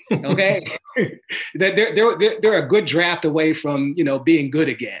complaining. Okay, they're a good draft away from being good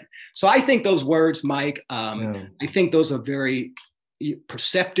again. So I think those words, Mike, I think those are very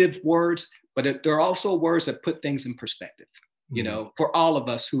perceptive words, but they're also words that put things in perspective. For all of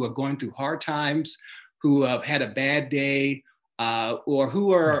us who are going through hard times, who have had a bad day, or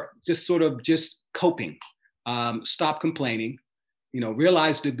who are just sort of just coping. Stop complaining,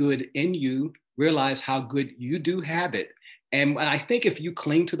 realize the good in you, realize how good you do have it. And I think if you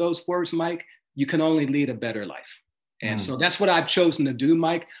cling to those words, Mike, you can only lead a better life. And so that's what I've chosen to do,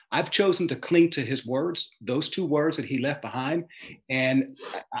 Mike. I've chosen to cling to his words, those 2 words that he left behind. And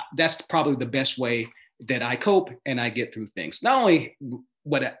that's probably the best way that I cope and I get through things. Not only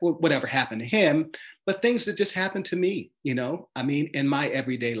whatever happened to him, but things that just happened to me, in my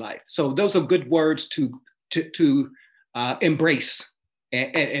everyday life. So those are good words to embrace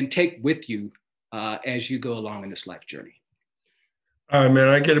and take with you as you go along in this life journey. All right, man,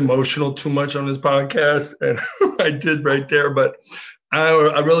 I get emotional too much on this podcast, and I did right there, but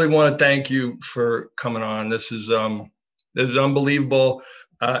I really want to thank you for coming on. This is unbelievable.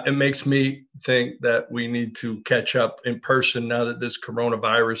 It makes me think that we need to catch up in person now that this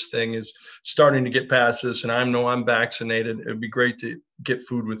coronavirus thing is starting to get past us, and I know I'm vaccinated. It'd be great to get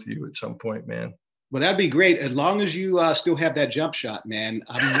food with you at some point, man. Well, that'd be great. As long as you still have that jump shot, man.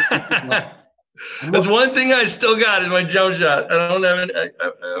 That's one thing I still got is my jump shot. I don't have it.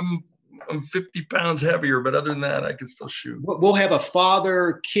 I'm 50 pounds heavier, but other than that, I can still shoot. We'll have a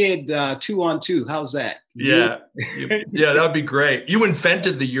father-kid 2-on-2. How's that? Yeah, yeah, that'd be great. You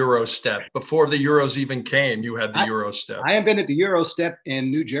invented the Euro step before the Euros even came. You had the Euro step. I invented the Euro step in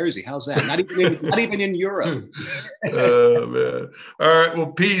New Jersey. How's that? Not even in Europe. Oh man! All right.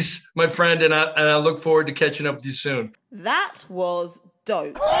 Well, peace, my friend, and I look forward to catching up with you soon. That was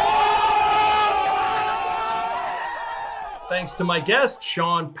dope. Thanks to my guest,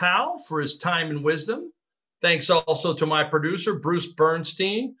 Shaun Powell, for his time and wisdom. Thanks also to my producer, Bruce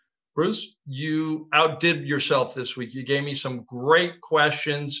Bernstein. Bruce, you outdid yourself this week. You gave me some great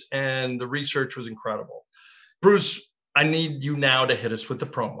questions, and the research was incredible. Bruce, I need you now to hit us with the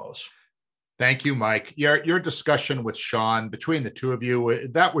promos. Thank you, Mike. Your discussion with Shaun, between the two of you,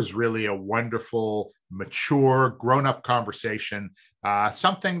 that was really a wonderful, mature, grown-up conversation,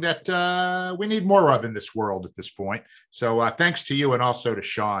 something that we need more of in this world at this point. So thanks to you and also to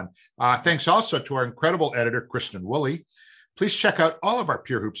Shaun. Thanks also to our incredible editor, Kristen Woolley. Please check out all of our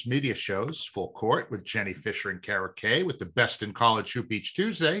Pure Hoops media shows, Full Court with Jenny Fisher and Kara Kay with the best in college hoop each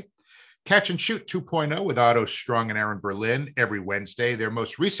Tuesday, Catch and Shoot 2.0 with Otto Strong and Aaron Berlin every Wednesday. Their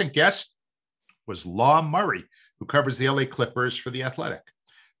most recent guest was Law Murray, who covers the LA Clippers for The Athletic.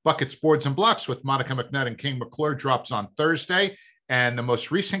 Buckets, Boards, and Blocks with Monica McNutt and King McClure drops on Thursday. And the most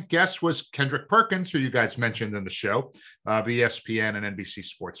recent guest was Kendrick Perkins, who you guys mentioned in the show, of ESPN and NBC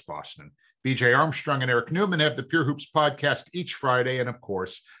Sports Boston. BJ Armstrong and Eric Newman have the Pure Hoops podcast each Friday. And of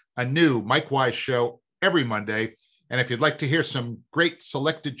course, a new Mike Wise show every Monday. And if you'd like to hear some great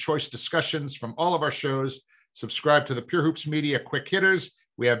selected choice discussions from all of our shows, subscribe to the Pure Hoops Media Quick Hitters.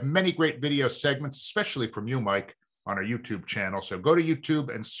 We have many great video segments, especially from you, Mike, on our YouTube channel. So go to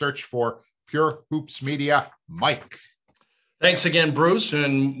YouTube and search for Pure Hoops Media Mike. Thanks again, Bruce.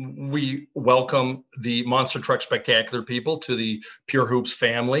 And we welcome the Monster Truck Spectacular people to the Pure Hoops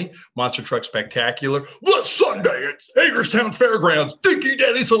family. Monster Truck Spectacular. This Sunday at Hagerstown Fairgrounds, Dinky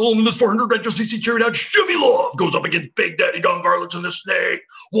Daddy Solomon's 400cc cheerleader Shimmy Love goes up against Big Daddy Don Garlits and the Snake.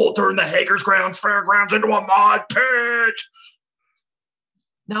 We'll turn the Hagerstown Fairgrounds into a mud pit.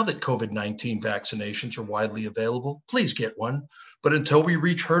 Now that COVID-19 vaccinations are widely available, please get one. But until we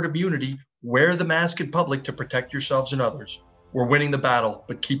reach herd immunity, wear the mask in public to protect yourselves and others. We're winning the battle,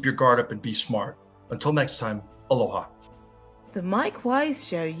 but keep your guard up and be smart. Until next time, aloha. The Mike Wise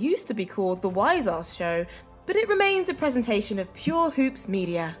Show used to be called The Wise Ass Show, but it remains a presentation of Pure Hoops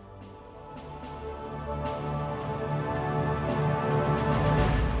Media.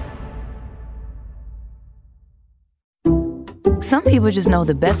 Some people just know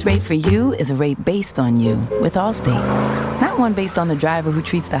the best rate for you is a rate based on you with Allstate. Not one based on the driver who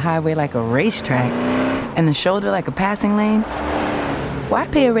treats the highway like a racetrack and the shoulder like a passing lane. Why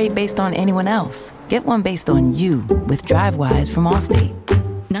pay a rate based on anyone else? Get one based on you with DriveWise from Allstate.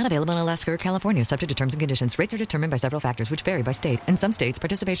 Not available in Alaska or California, subject to terms and conditions. Rates are determined by several factors, which vary by state. In some states,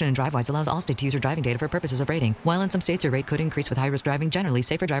 participation in DriveWise allows Allstate to use your driving data for purposes of rating. While in some states, your rate could increase with high-risk driving. Generally,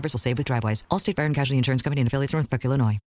 safer drivers will save with DriveWise. Allstate Fire and Casualty Insurance Company and affiliates, Northbrook, Illinois.